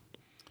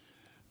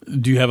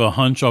 Do you have a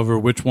hunch over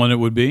which one it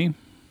would be?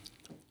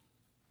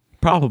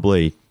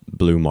 Probably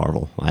Blue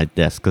Marvel, I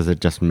guess, because it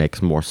just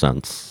makes more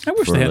sense. I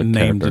wish they hadn't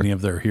named any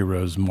of their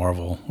heroes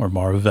Marvel or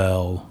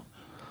Marvel.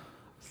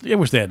 I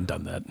wish they hadn't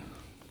done that.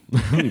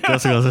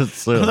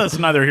 That's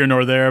neither here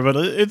nor there, but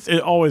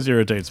it always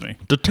irritates me.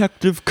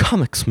 Detective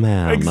Comics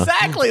Man.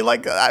 Exactly.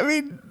 Like, I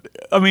mean,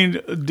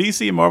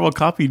 DC and Marvel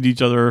copied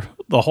each other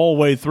the whole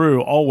way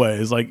through.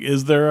 Always. Like,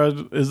 is there a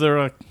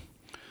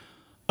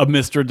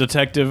Mr.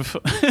 Detective?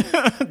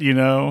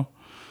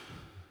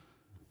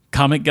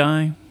 Comic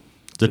guy.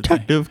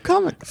 Detective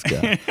Comics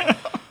guy.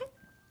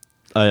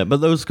 But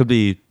those could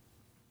be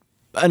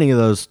any of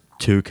those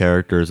two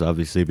characters.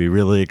 Obviously, be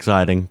really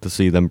exciting to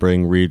see them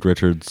bring Reed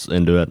Richards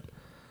into it.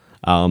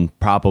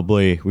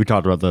 Probably, we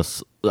talked about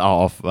this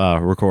off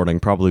recording.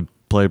 Probably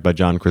played by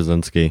John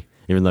Krasinski.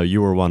 Even though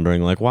you were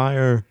wondering, like, why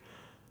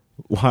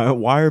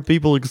are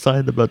people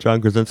excited about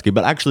John Krasinski?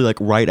 But actually, like,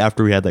 right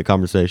after we had that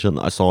conversation,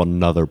 I saw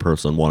another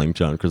person wanting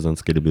John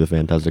Krasinski to be the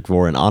Fantastic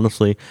Four. And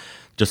honestly,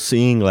 just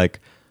seeing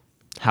like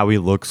how he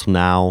looks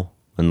now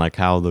and like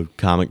how the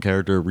comic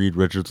character Reed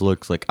Richards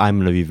looks, like, I'm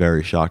going to be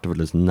very shocked if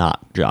it is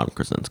not John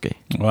Krasinski.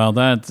 Well,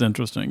 that's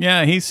interesting.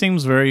 Yeah, he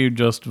seems very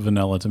just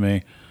vanilla to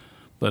me.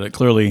 But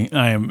clearly,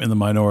 I am in the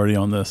minority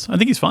on this. I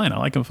think he's fine. I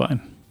like him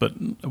fine. But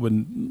I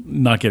would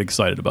not get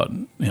excited about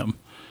him.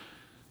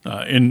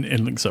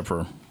 Except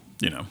for,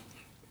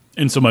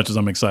 in so much as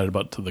I'm excited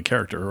about the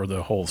character or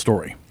the whole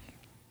story.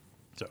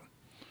 So,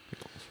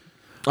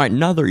 all right,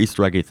 another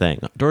Easter eggy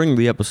thing. During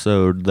the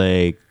episode,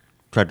 they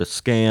tried to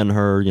scan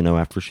her,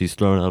 after she's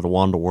thrown out of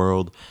Wanda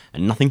World,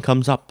 and nothing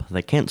comes up.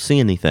 They can't see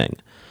anything.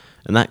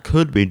 And that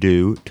could be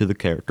due to the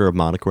character of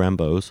Monica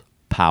Rambeau's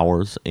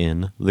powers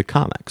in the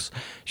comics.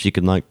 She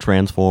can, like,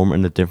 transform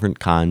into different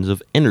kinds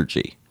of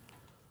energy.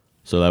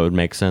 So that would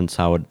make sense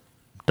how it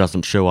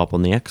doesn't show up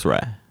on the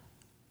X-ray.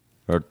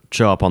 Or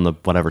show up on the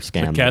whatever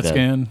scan. The CAT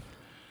scan.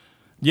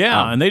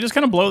 Yeah, and they just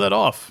kind of blow that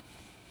off.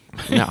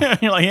 Yeah.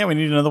 You're like, yeah, we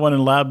need another one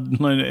in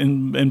lab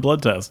in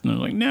blood test. And they're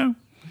like, no.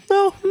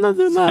 No, I'm not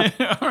doing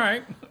that. All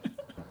right.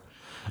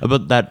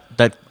 But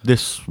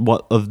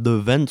what of the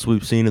events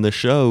we've seen in the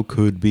show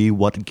could be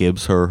what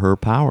gives her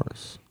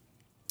powers.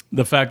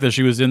 The fact that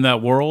she was in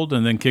that world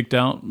and then kicked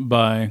out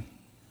by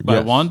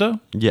Yes.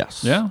 Wanda?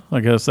 Yes. Yeah, I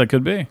guess that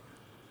could be.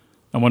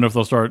 I wonder if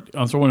they're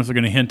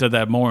going to hint at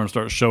that more and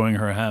start showing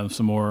her have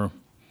some more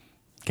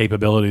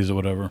capabilities or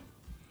whatever.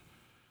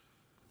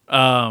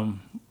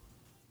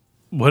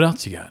 What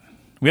else you got?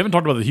 We haven't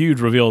talked about the huge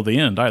reveal at the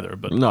end either,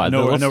 but No, I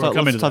know we're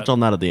coming to touch that. on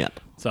that at the end.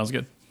 Sounds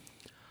good.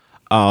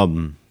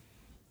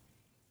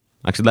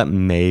 Actually, that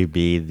may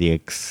be the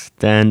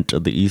extent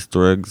of the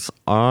Easter eggs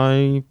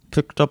I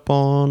picked up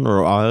on,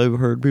 or I've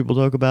heard people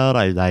talk about.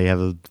 I have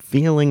a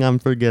feeling I'm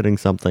forgetting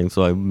something,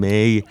 so I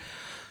may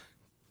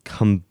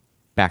come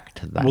back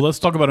to that. Well, let's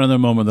talk about another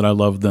moment that I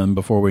loved then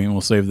before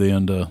we'll save the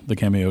end, the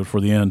cameo for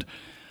the end.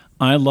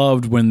 I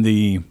loved when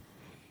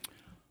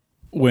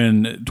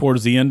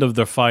towards the end of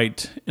the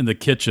fight in the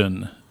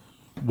kitchen,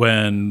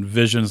 when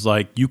Vision's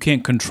like, you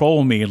can't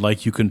control me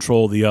like you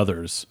control the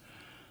others.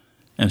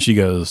 And she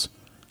goes,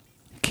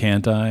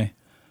 can't I?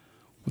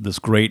 With this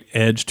great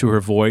edge to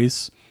her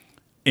voice.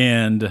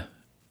 And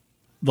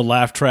the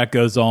laugh track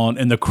goes on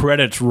and the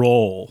credits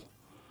roll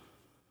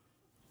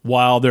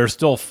while they're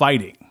still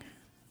fighting.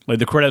 Like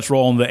the credits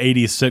roll in the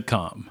 80s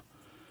sitcom.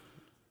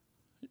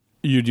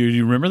 Do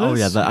you remember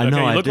this? Oh, yeah. I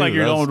know. You look like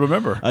you don't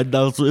remember.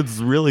 It's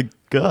really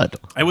good.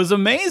 It was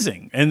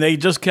amazing. And they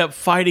just kept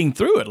fighting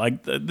through it.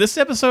 Like this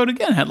episode,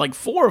 again, had like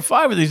 4 or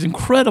 5 of these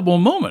incredible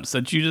moments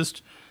that you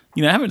just,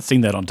 haven't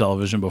seen that on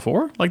television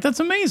before. Like, that's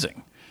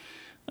amazing.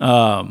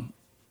 And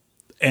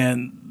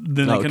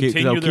then they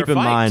continue their keep in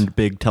fight. mind,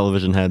 big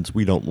television heads,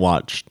 we don't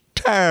watch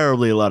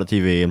terribly a lot of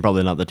TV, and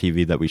probably not the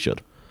TV that we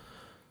should.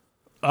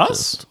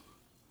 Us?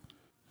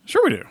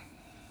 Sure we do.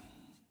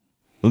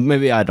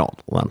 Maybe I don't.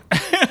 Well,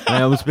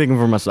 I'm speaking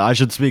for myself. I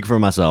should speak for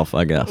myself,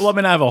 I guess. Well, I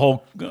mean, I have a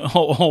whole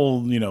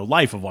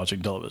life of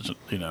watching television,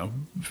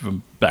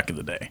 from back in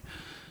the day.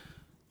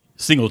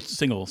 Single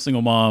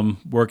mom,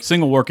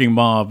 single working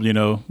mom,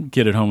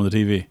 kid at home with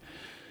the TV.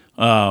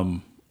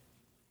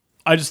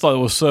 I just thought it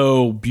was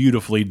so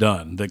beautifully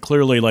done that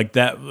clearly, like,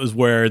 that was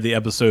where the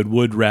episode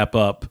would wrap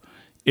up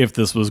if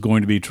this was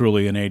going to be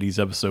truly an 80s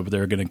episode. But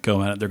they're going to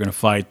go at it, they're going to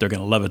fight, they're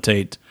going to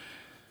levitate.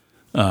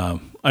 I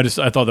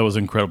thought that was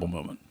an incredible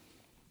moment.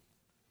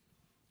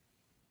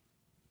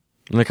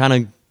 And it kind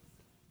of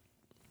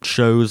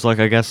shows, like,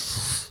 I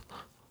guess,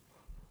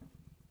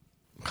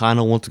 kind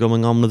of what's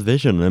going on with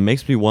Vision. And it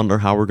makes me wonder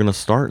how we're going to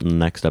start in the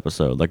next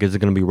episode. Like, is it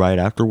going to be right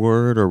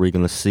afterward? Or are we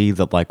going to see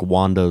that, like,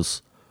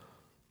 Wanda's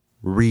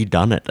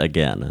redone it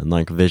again? And,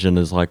 like, Vision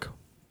is, like,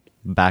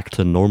 back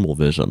to normal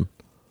Vision.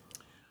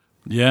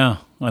 Yeah,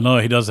 I know.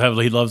 He loves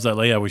that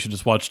layout. We should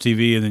just watch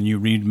TV and then you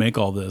remake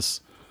all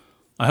this.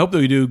 I hope that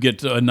we do get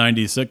to a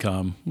 90s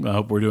sitcom. I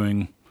hope we're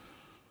doing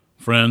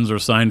Friends or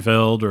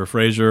Seinfeld or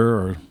Frasier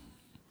or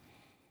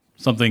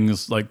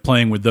something's like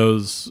playing with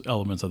those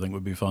elements, I think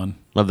would be fun.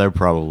 Well, they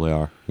probably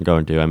are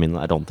going to. I mean,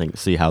 I don't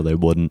see how they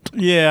wouldn't.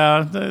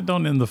 Yeah,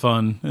 don't end the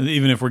fun.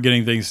 Even if we're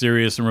getting things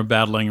serious and we're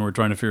battling and we're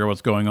trying to figure out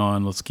what's going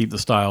on, let's keep the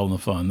style and the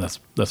fun.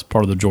 That's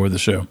part of the joy of the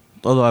show.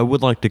 Although I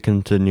would like to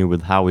continue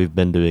with how we've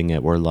been doing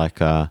it, where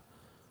like A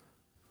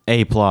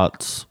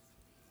plots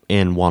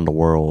in Wanda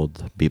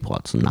World, B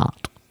plots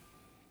not.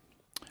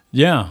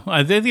 Yeah,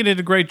 I think they did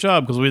a great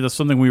job because that's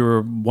something we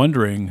were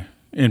wondering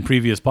in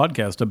previous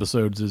podcast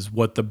episodes is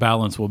what the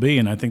balance will be,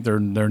 and I think they're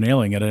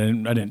nailing it.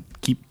 I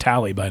didn't keep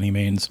tally by any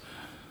means,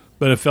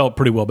 but it felt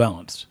pretty well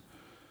balanced.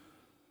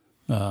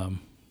 I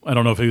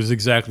don't know if it was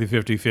exactly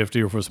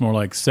 50-50 or if it was more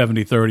like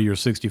 70-30 or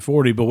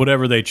 60-40, but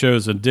whatever they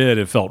chose and did,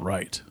 it felt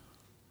right.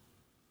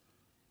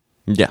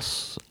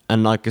 Yes,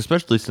 and like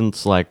especially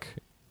since like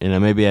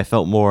maybe I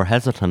felt more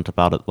hesitant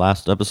about it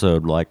last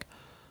episode. Like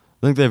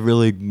I think they've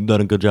really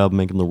done a good job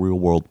making the real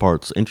world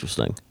parts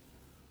interesting.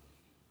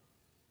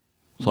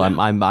 So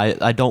yeah.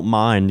 I don't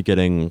mind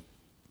getting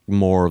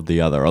more of the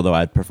other, although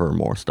I'd prefer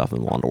more stuff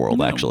in Wanda World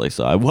actually.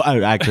 So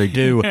I actually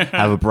do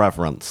have a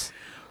preference.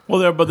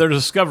 Well, they're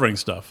discovering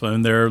stuff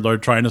and they're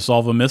trying to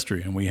solve a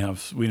mystery, and we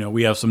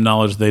have some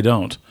knowledge they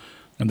don't,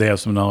 and they have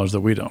some knowledge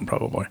that we don't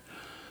probably.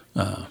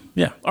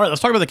 Yeah. All right.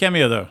 Let's talk about the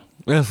cameo, though.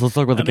 Yes, let's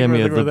talk about the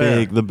cameo.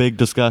 The big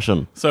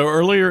discussion. So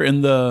earlier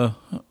in the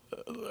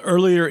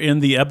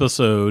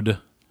episode,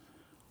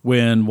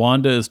 when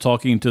Wanda is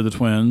talking to the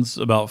twins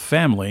about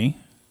family,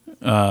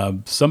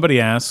 somebody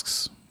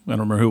asks, I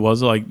don't remember who it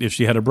was, like if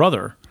she had a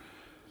brother,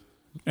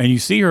 and you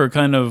see her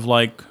kind of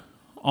like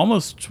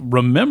almost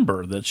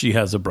remember that she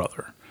has a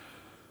brother,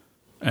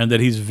 and that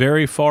he's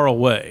very far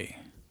away,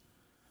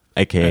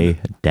 aka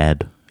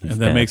dead. And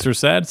that makes her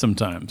sad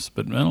sometimes.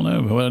 But I don't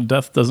know.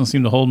 Death doesn't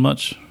seem to hold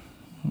much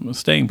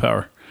staying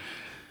power.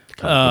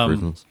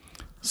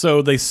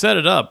 So they set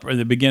it up at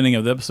the beginning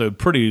of the episode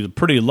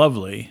pretty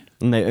lovely.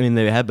 And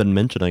they have been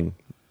mentioning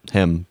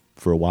him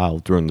for a while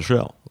during the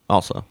show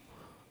also.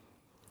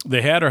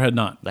 They had or had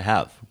not? They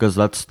have. Because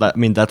that's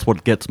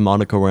what gets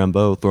Monica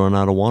Rambeau thrown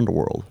out of Wanda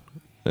World.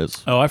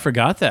 I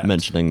forgot that.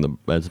 Mentioning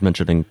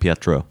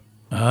Pietro.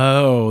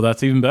 Oh,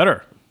 that's even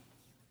better.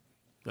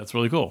 That's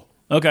really cool.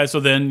 Okay, so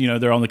then,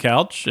 they're on the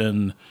couch,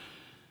 and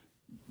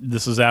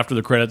this is after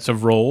the credits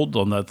have rolled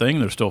on that thing.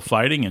 They're still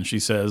fighting, and she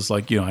says,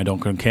 like, I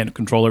can't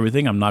control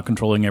everything. I'm not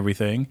controlling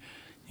everything.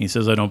 He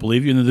says, I don't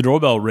believe you. And then the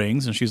doorbell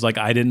rings, and she's like,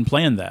 I didn't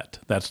plan that.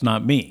 That's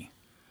not me.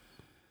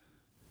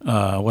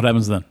 What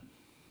happens then?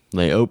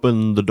 They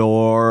open the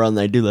door, and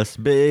they do this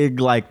big,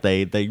 like,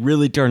 they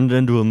really turn it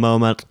into a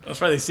moment.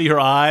 That's right. They see her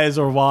eyes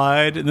are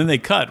wide, and then they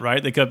cut,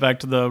 right? They cut back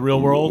to the real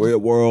world. Real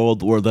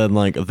world, where then,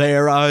 like,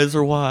 their eyes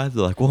are wide.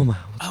 They're like, whoa, man.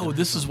 Oh,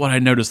 this is what I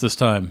noticed this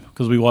time,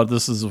 because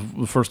this is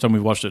the first time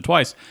we've watched it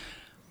twice.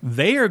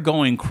 They are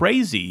going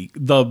crazy.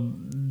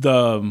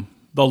 The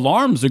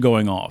alarms are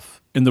going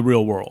off in the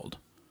real world.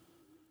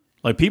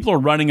 Like, people are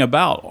running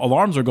about.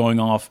 Alarms are going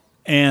off,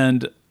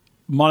 and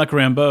Monica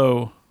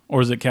Rambeau,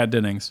 or is it Kat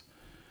Dennings?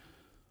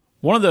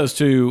 One of those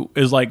two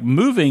is like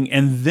moving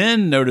and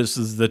then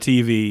notices the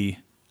TV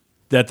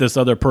that this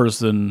other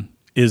person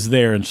is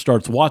there and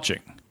starts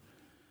watching.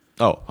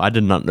 Oh, I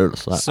did not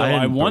notice that. So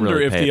I wonder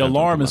if the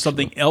alarm is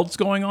something else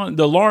going on.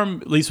 The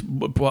alarm, at least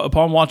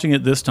upon watching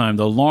it this time,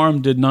 the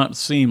alarm did not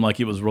seem like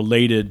it was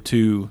related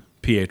to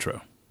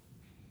Pietro.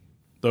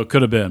 Though it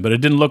could have been, but it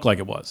didn't look like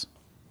it was.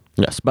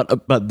 Yes, but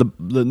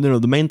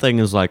the main thing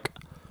is like,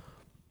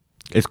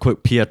 it's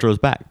Pietro's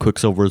back,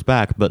 Quicksilver is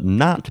back, but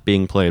not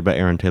being played by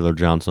Aaron Taylor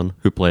Johnson,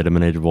 who played him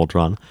in Age of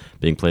Ultron,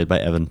 being played by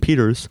Evan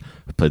Peters,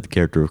 who played the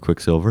character of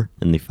Quicksilver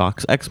in the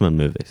Fox X-Men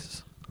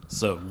movies.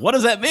 So what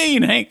does that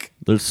mean, Hank?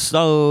 There's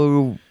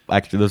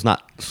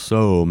not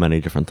so many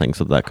different things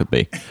that could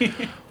be.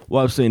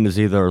 What I've seen is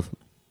either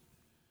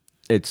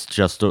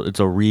it's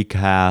a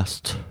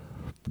recast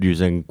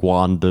using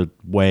Wanda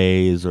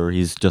ways, or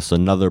he's just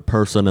another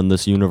person in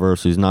this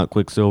universe who's not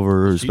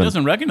Quicksilver. She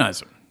doesn't recognize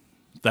her.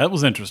 That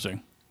was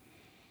interesting.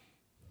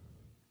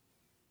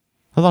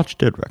 I thought you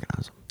did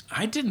recognize him.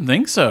 I didn't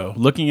think so.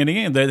 Looking at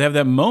it, they have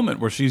that moment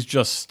where she's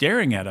just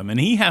staring at him, and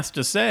he has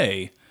to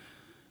say,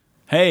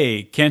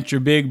 "Hey, can't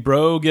your big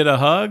bro get a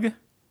hug?"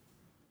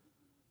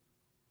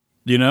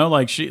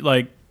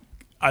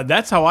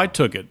 That's how I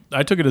took it.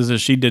 I took it as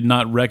if she did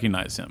not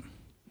recognize him.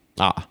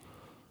 But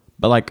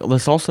like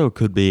this also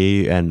could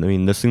be, and I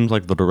mean, this seems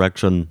like the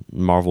direction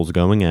Marvel's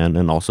going in,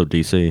 and also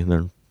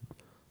DC.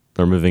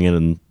 They're moving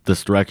in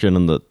this direction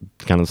in the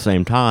kind of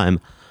same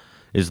time,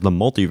 is the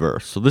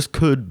multiverse. So this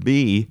could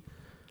be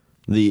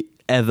the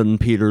Evan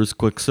Peters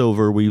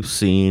Quicksilver we've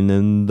seen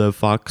in the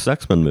Fox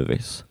X-Men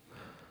movies.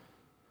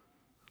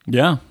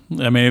 Yeah.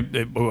 I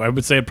mean, I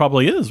would say it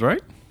probably is,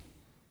 right?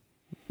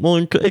 Well,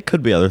 it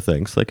could be other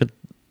things. They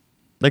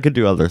could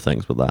do other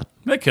things with that.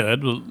 They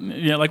could.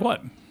 Yeah, like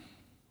what?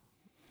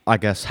 I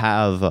guess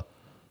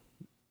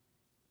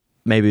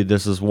maybe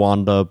this is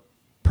Wanda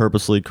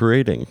purposely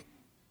creating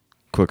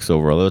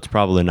Quicksilver, although it's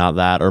probably not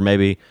that, or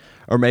maybe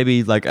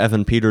like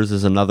Evan Peters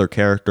is another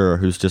character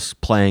who's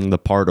just playing the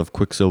part of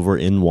Quicksilver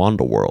in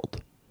Wanda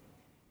World.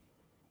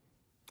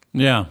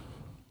 Yeah.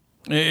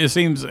 It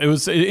seems it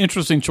was an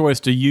interesting choice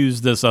to use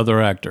this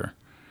other actor.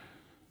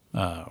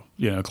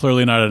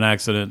 Clearly not an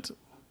accident.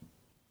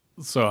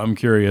 So I'm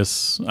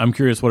curious. I'm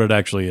curious what it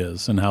actually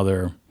is and how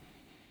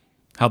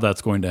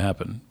that's going to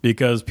happen.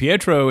 Because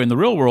Pietro in the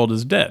real world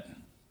is dead.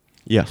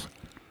 Yes.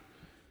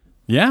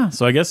 Yeah.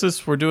 So I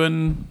guess we're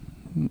doing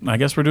some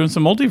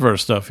multiverse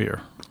stuff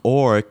here.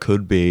 Or it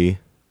could be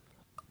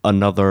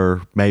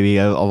another. Maybe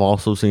I've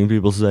also seen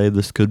people say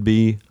this could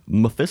be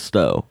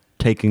Mephisto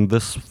taking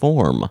this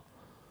form.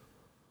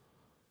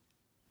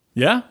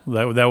 Yeah,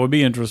 that would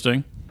be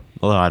interesting.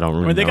 Well, I don't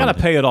really. I mean, they know. got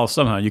to pay it off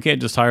somehow. You can't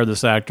just hire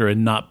this actor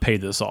and not pay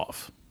this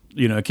off.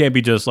 It can't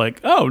be just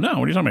like, oh no,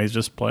 what are you talking about? He's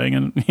just playing,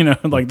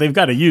 and like they've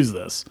got to use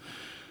this.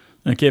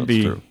 And it can't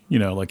be, true.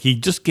 Like he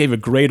just gave a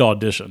great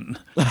audition.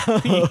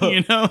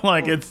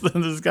 Like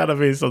there's got to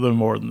be something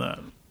more than that.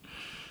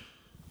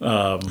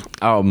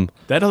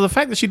 The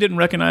fact that she didn't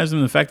recognize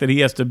him, the fact that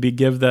he has to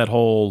give that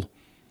whole,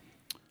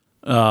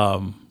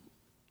 again,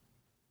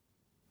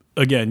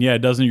 yeah,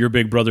 doesn't your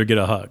big brother get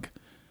a hug?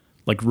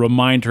 Like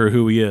remind her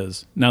who he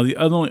is. Now the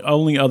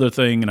only other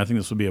thing, and I think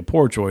this would be a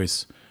poor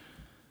choice,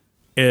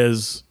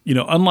 is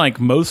unlike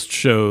most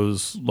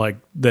shows like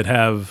that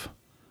have,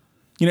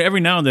 every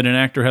now and then an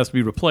actor has to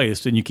be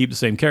replaced and you keep the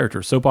same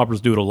character. Soap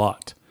operas do it a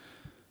lot.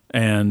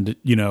 And,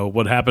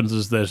 what happens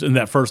is that in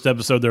that first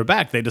episode they're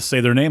back, they just say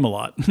their name a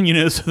lot, so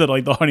that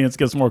like the audience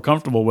gets more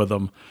comfortable with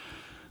them.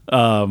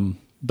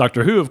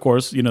 Doctor Who, of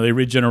course, they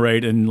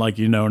regenerate and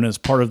and it's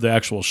part of the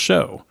actual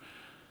show.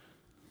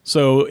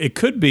 So it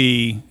could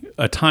be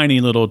a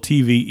tiny little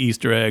TV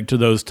Easter egg to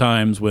those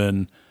times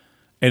when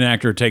an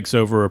actor takes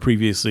over a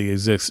previously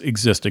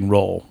existing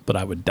role, but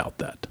I would doubt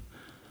that.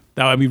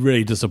 I'd be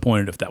really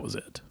disappointed if that was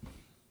it.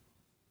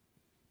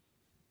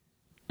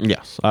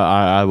 Yes,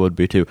 I would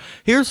be too.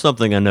 Here's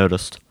something I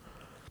noticed.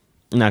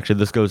 And actually,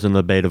 this goes in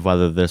the debate of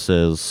whether this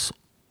is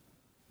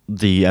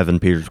the Evan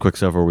Peters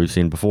Quicksilver we've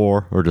seen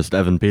before, or just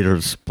Evan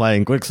Peters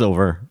playing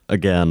Quicksilver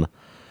again,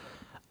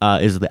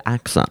 is the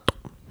accent.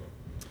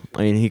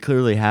 I mean, he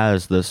clearly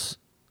has he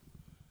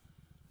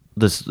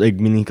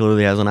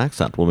clearly has an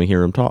accent when we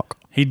hear him talk.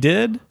 He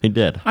did? He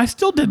did. I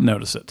still didn't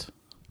notice it.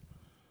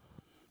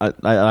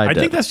 I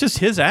think that's just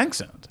his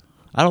accent.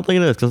 I don't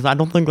think it is, because I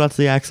don't think that's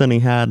the accent he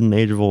had in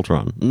Age of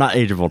Ultron. Not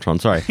Age of Ultron,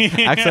 sorry.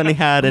 Accent he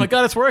had in... Oh my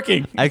God, it's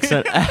working.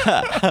 Accent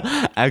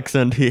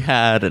he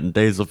had in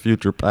Days of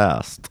Future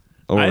Past.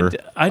 Or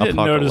I didn't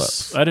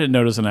Apocalypse.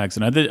 notice an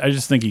accent. I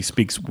just think he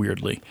speaks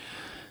weirdly.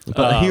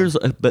 But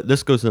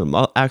this goes to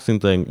the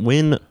accent thing.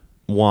 When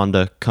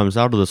Wanda comes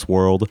out of this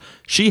world,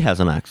 she has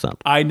an accent.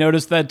 I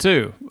noticed that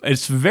too.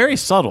 It's very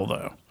subtle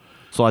though.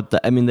 So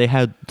they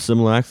had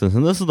similar accents,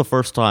 and this is the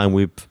first time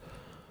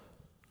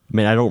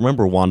I don't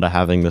remember Wanda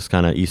having this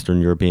kind of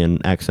Eastern European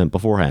accent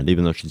beforehand,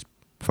 even though she's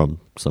from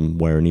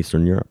somewhere in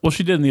Eastern Europe. Well,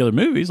 she did in the other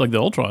movies, like the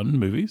Ultron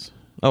movies.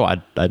 Oh, I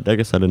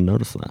guess I didn't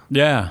notice that.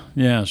 Yeah,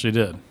 she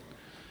did.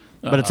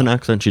 But it's an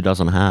accent she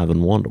doesn't have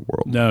in Wanda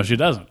World. No, she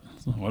doesn't.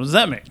 What does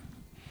that mean?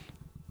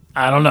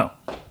 I don't know,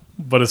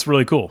 but it's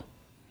really cool.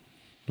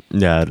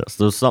 Yeah, it is.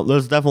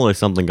 There's definitely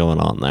something going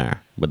on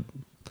there with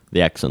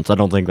the accents. I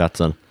don't think that's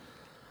an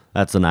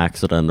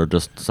accident or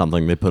just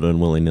something they put in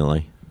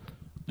willy-nilly.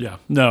 Yeah,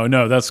 no,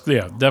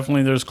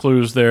 definitely. There's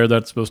clues there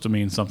that's supposed to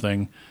mean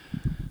something.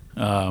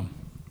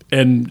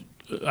 And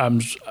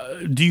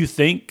do you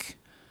think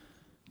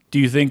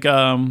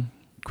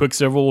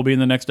Quicksilver will be in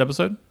the next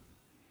episode?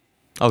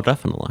 Oh,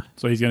 definitely.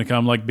 So he's going to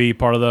come be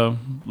part of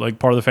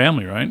the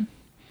family, right?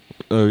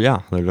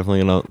 Yeah, they're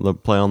definitely going to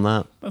play on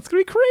that. That's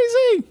going to be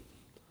crazy.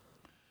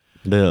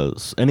 It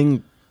is.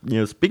 And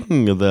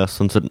speaking of this,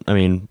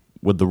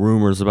 with the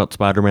rumors about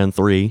Spider-Man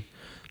 3,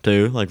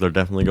 too, they're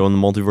definitely going the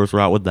multiverse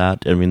route with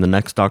that. The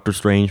next Doctor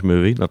Strange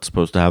movie that's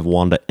supposed to have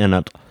Wanda in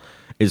it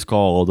is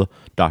called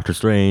Doctor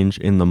Strange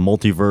in the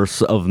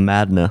Multiverse of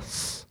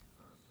Madness.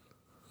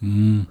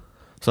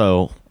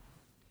 So,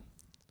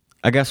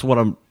 I guess what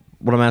I'm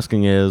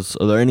asking is,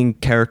 are there any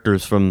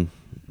characters from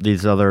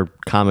these other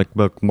comic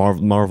book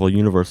Marvel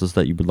universes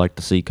that you would like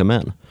to see come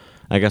in?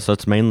 I guess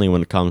that's mainly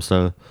when it comes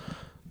to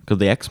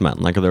the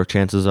X-Men. Are there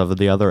chances of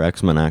the other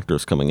X-Men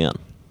actors coming in?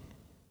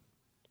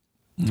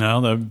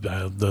 No,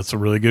 that's a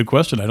really good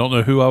question. I don't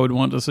know who I would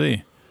want to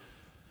see.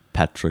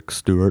 Patrick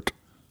Stewart.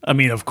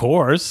 Of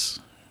course.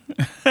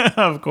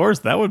 Of course,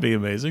 that would be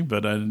amazing,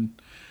 but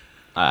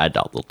I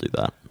doubt they'll do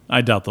that.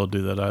 I doubt they'll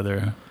do that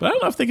either. But I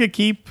don't know if they could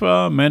keep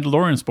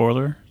Mandalorian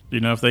spoiler.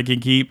 If they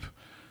can keep,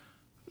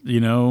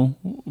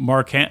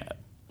 Mark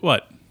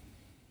what?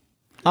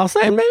 I'll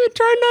say maybe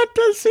try not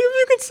to see if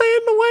you can say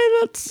it in a way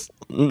that's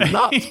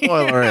not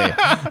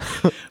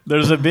spoilery.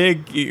 There's a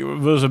big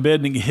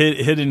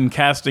hidden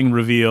casting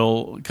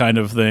reveal kind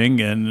of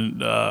thing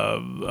and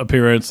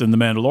appearance in The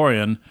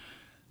Mandalorian,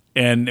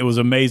 and it was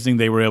amazing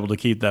they were able to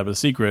keep that a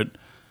secret.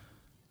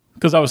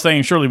 Because I was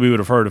saying, surely we would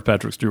have heard if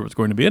Patrick Stewart was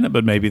going to be in it,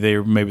 but maybe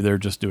they're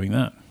just doing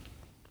that.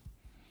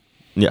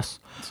 Yes.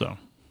 So,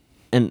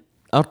 and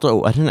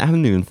also I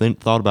haven't even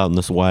thought about it in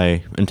this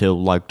way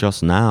until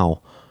just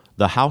now.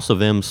 the House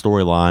of M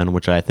storyline,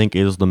 which I think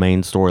is the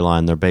main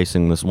storyline they're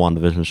basing this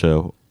WandaVision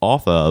show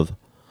off of,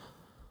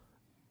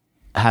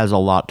 has a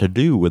lot to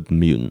do with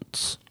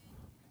mutants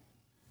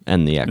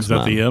and the X-Men. Is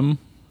that the M?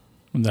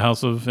 In the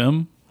House of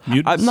M?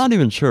 Mutants? I'm not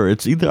even sure.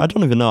 It's either, I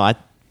don't even know.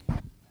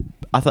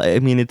 I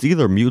mean, it's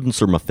either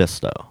mutants or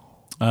Mephisto.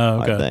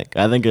 Oh, okay.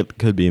 I think it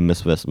could be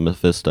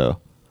Mephisto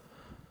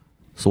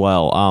as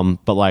well.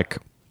 But like,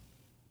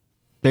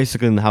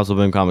 basically in the House of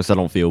M comics, I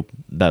don't feel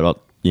bad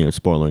about,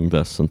 spoiling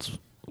this, since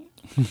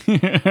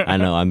I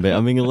know I'm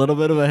being a little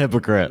bit of a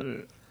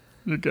hypocrite.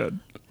 You're good.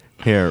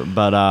 Here,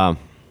 but I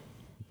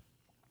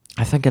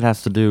think it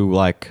has to do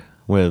like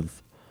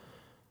with,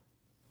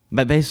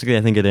 but basically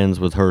I think it ends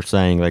with her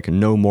saying like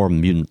no more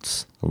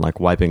mutants and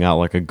like wiping out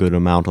like a good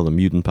amount of the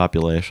mutant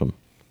population,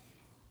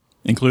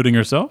 including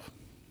herself.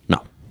 No,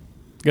 I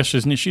guess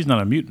she's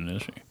not a mutant,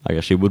 is she? I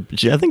guess she would.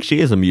 I think she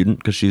is a mutant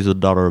because she's a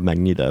daughter of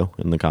Magneto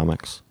in the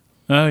comics.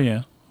 Oh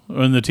yeah,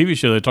 in the TV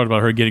show they talked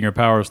about her getting her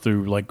powers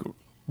through like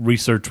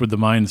research with the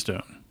Mind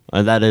Stone,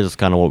 and that is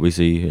kind of what we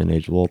see in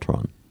Age of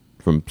Ultron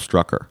from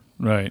Strucker.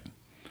 Right.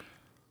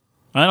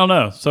 I don't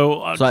know.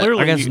 So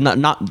clearly, I guess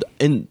not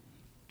in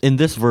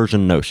this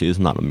version. No, she is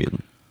not a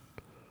mutant.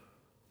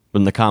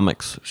 In the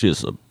comics, she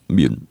is a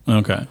mutant.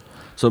 Okay.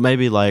 So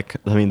maybe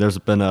there's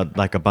been a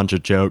bunch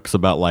of jokes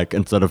about like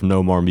instead of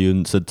no more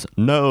mutants, it's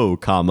no,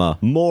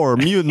 more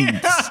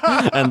mutants,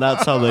 and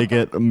that's how they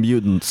get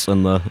mutants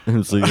in the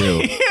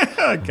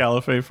MCU.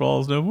 Caliphate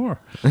falls no more.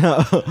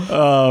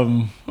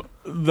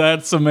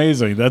 That's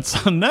amazing.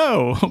 That's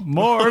no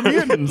more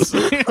mutants.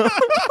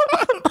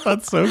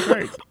 That's so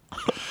great.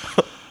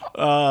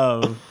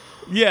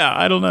 Yeah,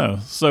 I don't know.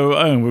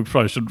 So we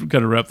probably should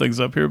kind of wrap things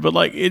up here. But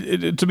like,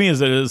 it to me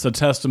is a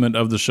testament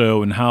of the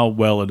show and how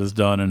well it is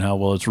done and how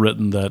well it's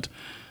written. That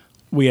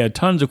we had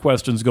tons of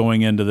questions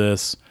going into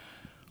this.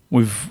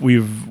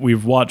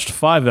 We've watched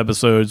 5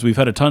 episodes. We've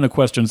had a ton of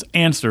questions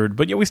answered,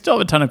 but yet we still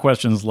have a ton of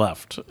questions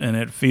left, and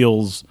it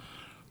feels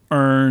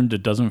earned.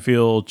 It doesn't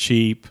feel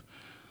cheap.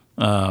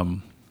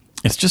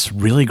 It's just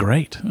really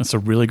great. It's a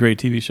really great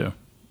TV show.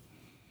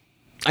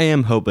 I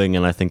am hoping,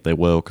 and I think they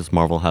will, because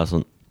Marvel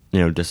hasn't,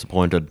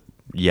 disappointed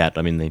yet.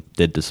 I mean, they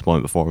did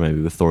disappoint before,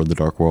 maybe with Thor: The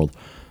Dark World,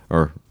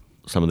 or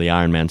some of the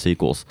Iron Man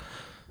sequels.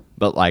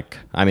 But like,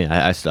 I mean,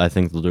 I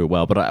think they'll do it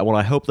well. But what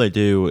I hope they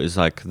do is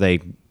like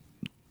they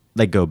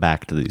go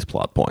back to these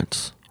plot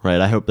points, right?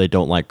 I hope they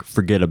don't like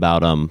forget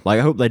about them. Like,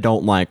 I hope they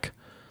don't like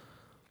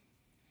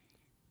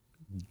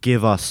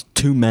give us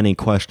too many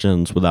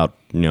questions without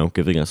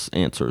giving us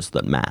answers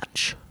that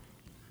match.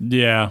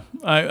 Yeah,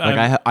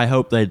 I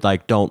hope they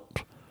like don't.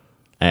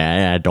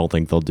 I don't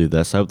think they'll do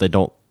this. I hope they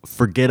don't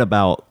forget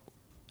about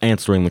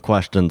answering the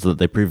questions that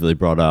they previously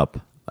brought up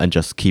and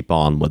just keep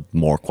on with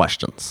more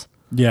questions.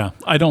 Yeah,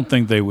 I don't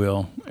think they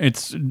will. I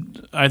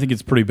think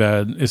it's pretty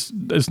bad.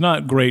 It's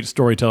not great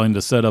storytelling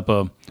to set up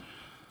a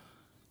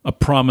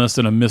promise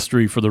and a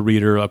mystery for the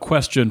reader, a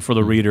question for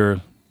the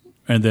reader,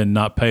 and then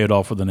not pay it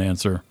off with an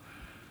answer.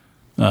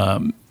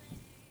 Even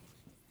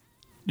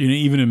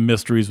in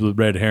mysteries with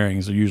red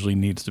herrings, there usually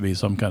needs to be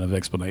some kind of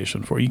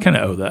explanation for it. You kind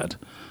of owe that.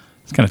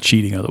 It's kind of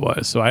cheating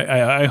otherwise. So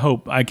I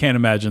hope, I can't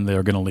imagine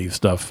they're going to leave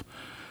stuff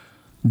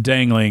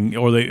dangling,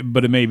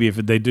 but it may be, if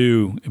they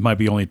do, it might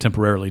be only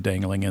temporarily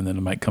dangling, and then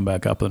it might come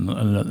back up in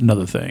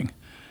another thing,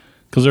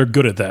 because they're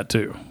good at that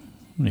too.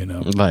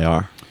 They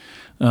are.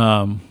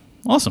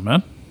 Awesome,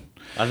 man.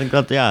 I think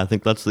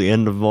that's the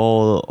end of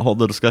all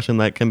the discussion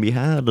that can be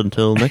had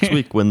until next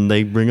week, when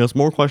they bring us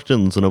more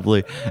questions and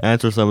hopefully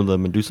answer some of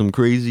them and do some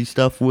crazy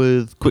stuff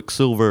with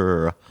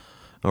Quicksilver,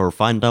 or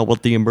find out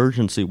what the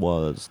emergency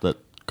was that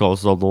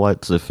caused all the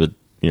lights, if it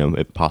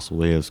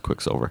possibly is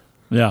Quicksilver.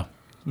 Yeah,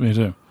 me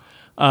too.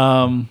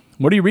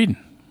 What are you reading?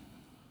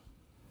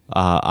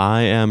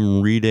 I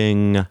am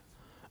reading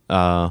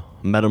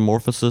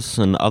Metamorphosis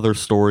and Other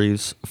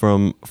Stories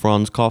from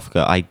Franz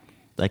Kafka.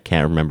 I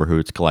can't remember who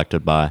it's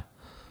collected by.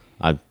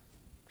 I'm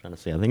trying to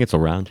see. I think it's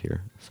around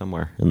here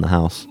somewhere in the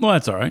house. Well,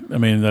 that's all right. I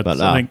mean,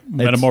 I think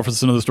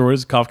Metamorphosis and Other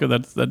Stories, Kafka.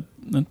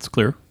 That's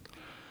clear.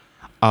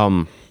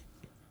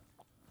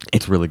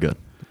 It's really good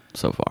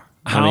so far.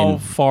 How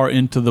far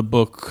into the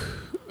book?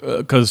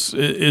 Because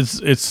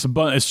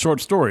it's short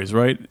stories,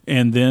 right?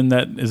 And then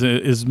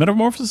is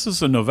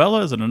Metamorphosis a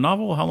novella? Is it a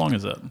novel? How long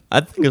is it?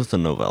 I think it's a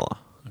novella.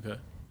 Okay.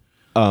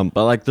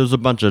 But like, there's a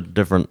bunch of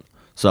different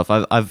stuff.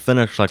 I've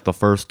finished like the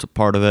first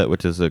part of it,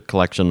 which is a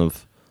collection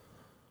of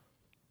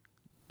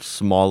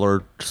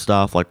smaller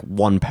stuff, like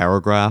one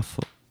paragraph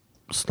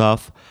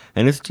stuff,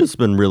 and it's just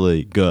been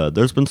really good.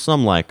 There's been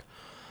some like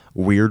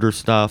weirder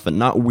stuff, and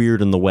not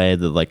weird in the way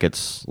that like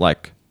it's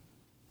like,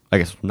 I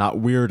guess not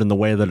weird in the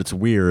way that it's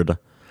weird,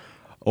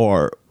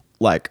 or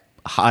like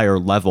higher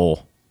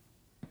level.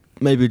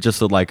 Maybe just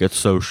that like it's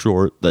so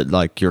short that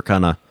like you're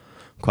kind of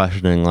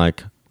questioning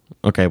like,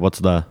 okay, what's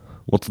the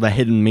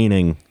hidden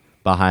meaning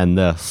behind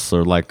this,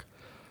 or like,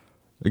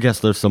 I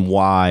guess there's some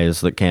whys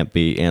that can't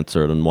be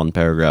answered in one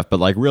paragraph, but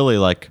like really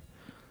like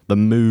the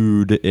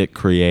mood it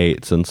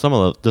creates, and some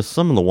of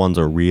the ones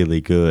are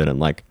really good and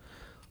like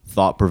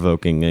thought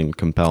provoking and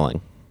compelling.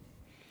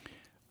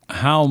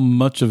 how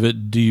much of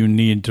it do you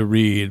need to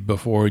read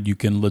before you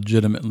can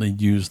legitimately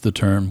use the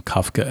term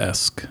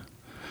Kafkaesque?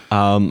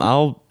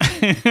 I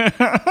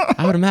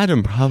would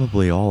imagine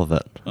probably all of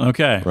it.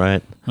 Okay.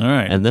 Right? All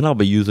right. And then I'll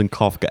be using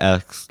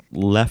Kafkaesque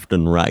left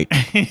and right.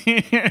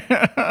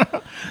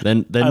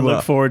 then I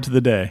look forward to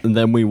the day. And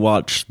then we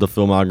watch the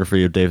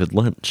filmography of David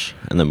Lynch,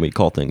 and then we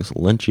call things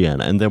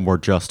Lynchian, and then we're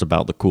just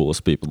about the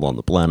coolest people on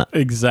the planet.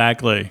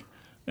 Exactly.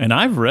 And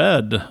I've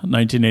read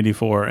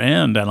 1984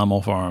 and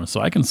Animal Farm, so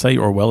I can say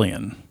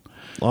Orwellian.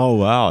 Oh,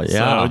 wow.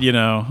 Yeah.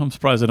 So, I'm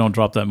surprised I don't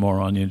drop that more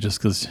on you just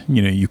because,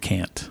 you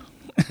can't.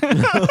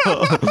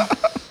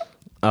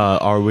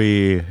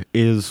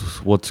 Is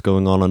what's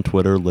going on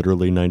Twitter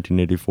literally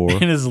 1984?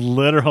 It is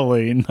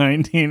literally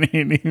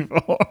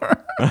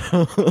 1984.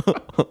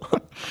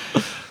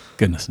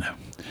 Goodness, no.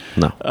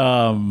 No.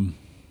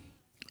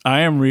 I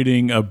am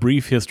reading A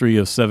Brief History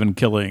of Seven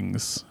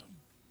Killings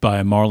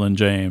by Marlon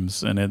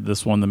James, and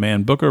this won the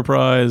Man Booker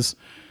Prize,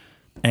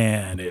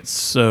 and it's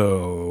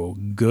so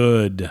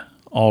good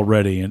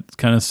already. It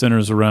kind of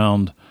centers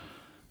around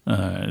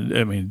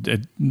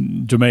Jamaica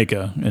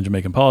and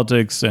Jamaican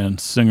politics, and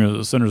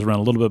centers around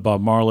a little bit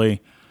Bob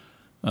Marley,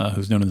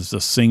 who's known as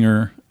the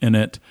singer in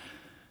it.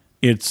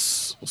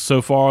 It's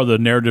so far the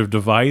narrative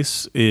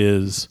device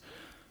is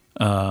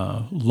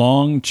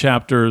long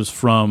chapters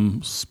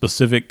from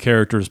specific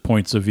characters'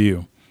 points of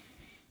view.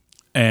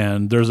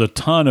 And there's a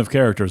ton of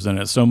characters in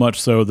it, so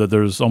much so that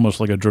there's almost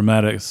like a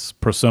dramatic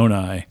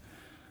personae.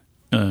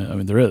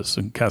 There is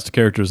a cast of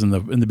characters in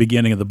the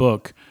beginning of the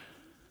book,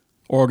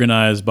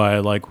 organized by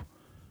like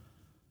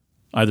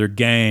either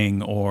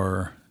gang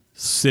or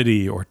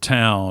city or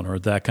town or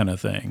that kind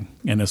of thing.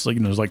 And it's like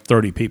there's like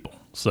 30 people,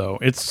 so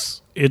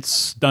it's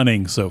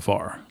stunning so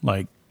far.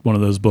 Like one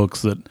of those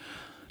books that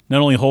not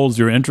only holds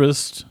your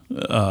interest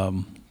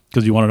because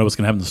you want to know what's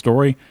going to happen in the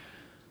story,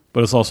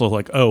 but it's also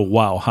like, oh,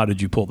 wow, how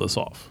did you pull this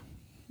off?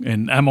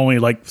 And I'm only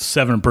like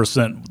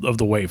 7% of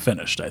the way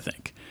finished, I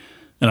think.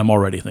 And I'm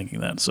already thinking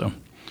that. So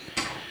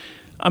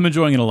I'm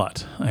enjoying it a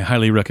lot. I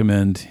highly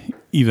recommend,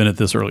 even at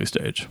this early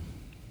stage.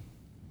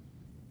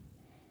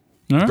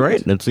 All right.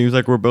 Great. It seems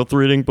like we're both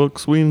reading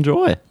books we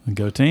enjoy.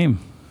 Go team.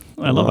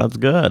 I love it. That's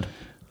good.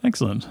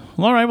 Excellent.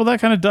 Well, all right. Well, that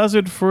kind of does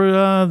it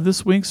for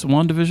this week's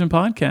WandaVision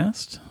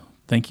podcast.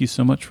 Thank you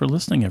so much for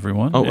listening,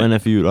 everyone. Oh, and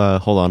if you,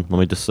 hold on, let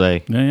me just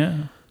say.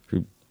 Yeah.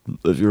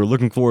 If you're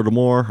looking forward to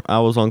more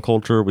Owls on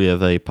Culture, we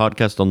have a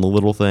podcast on the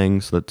little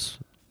things that's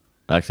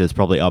actually it's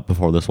probably up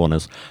before this one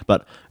is,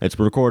 but it's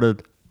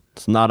recorded.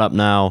 It's not up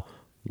now.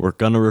 We're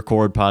going to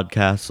record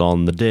podcasts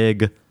on The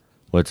Dig,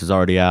 which is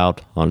already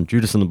out, on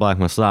Judas and the Black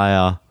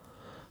Messiah,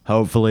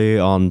 hopefully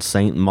on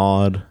Saint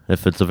Maud,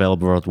 if it's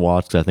available for us to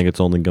watch. I think it's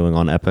only going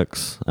on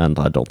Epics, and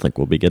I don't think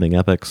we'll be getting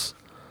Epics.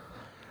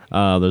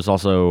 There's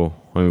also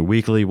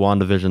weekly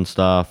WandaVision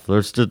stuff.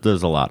 There's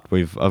a lot.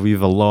 We've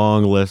a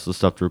long list of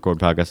stuff to record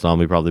podcasts on.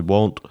 We probably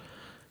won't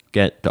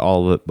get to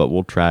all of it, but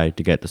we'll try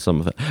to get to some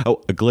of it.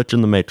 Oh, A Glitch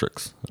in the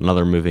Matrix,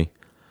 another movie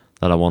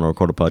that I want to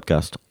record a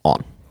podcast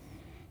on.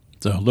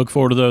 So look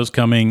forward to those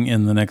coming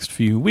in the next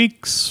few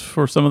weeks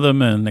for some of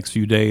them and next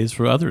few days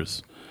for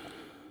others.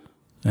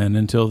 And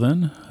until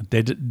then,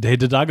 de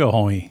dago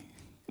hoi.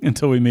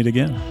 Until we meet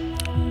again.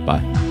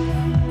 Bye.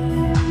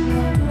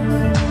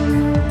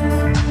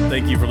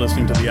 Thank you for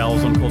listening to the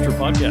Owls on Culture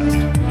podcast.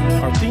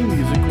 Our theme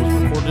music was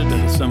recorded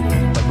and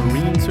assembled by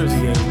Maureen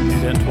Serzier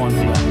and Antoine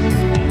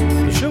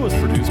Villette. The show is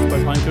produced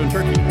by Pinecone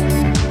Turkey.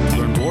 To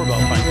learn more about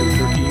Pinecone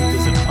Turkey,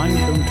 visit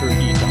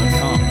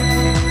pineconeturkey.com,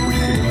 where you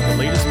can read the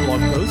latest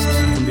blog posts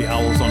from the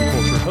Owls on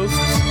Culture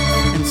hosts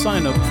and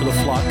sign up for the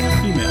Flock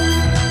email,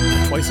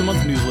 a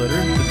twice-a-month newsletter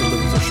that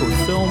delivers a short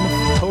film,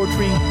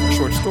 poetry, a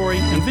short story,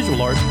 and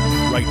visual art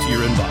right to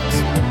your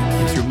inbox.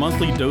 It's your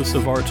monthly dose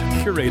of art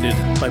curated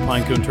by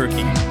Pinecone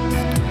Turkey.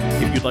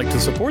 If you'd like to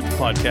support the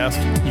podcast,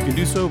 you can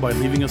do so by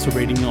leaving us a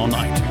rating on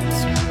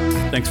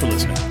iTunes. Thanks for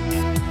listening.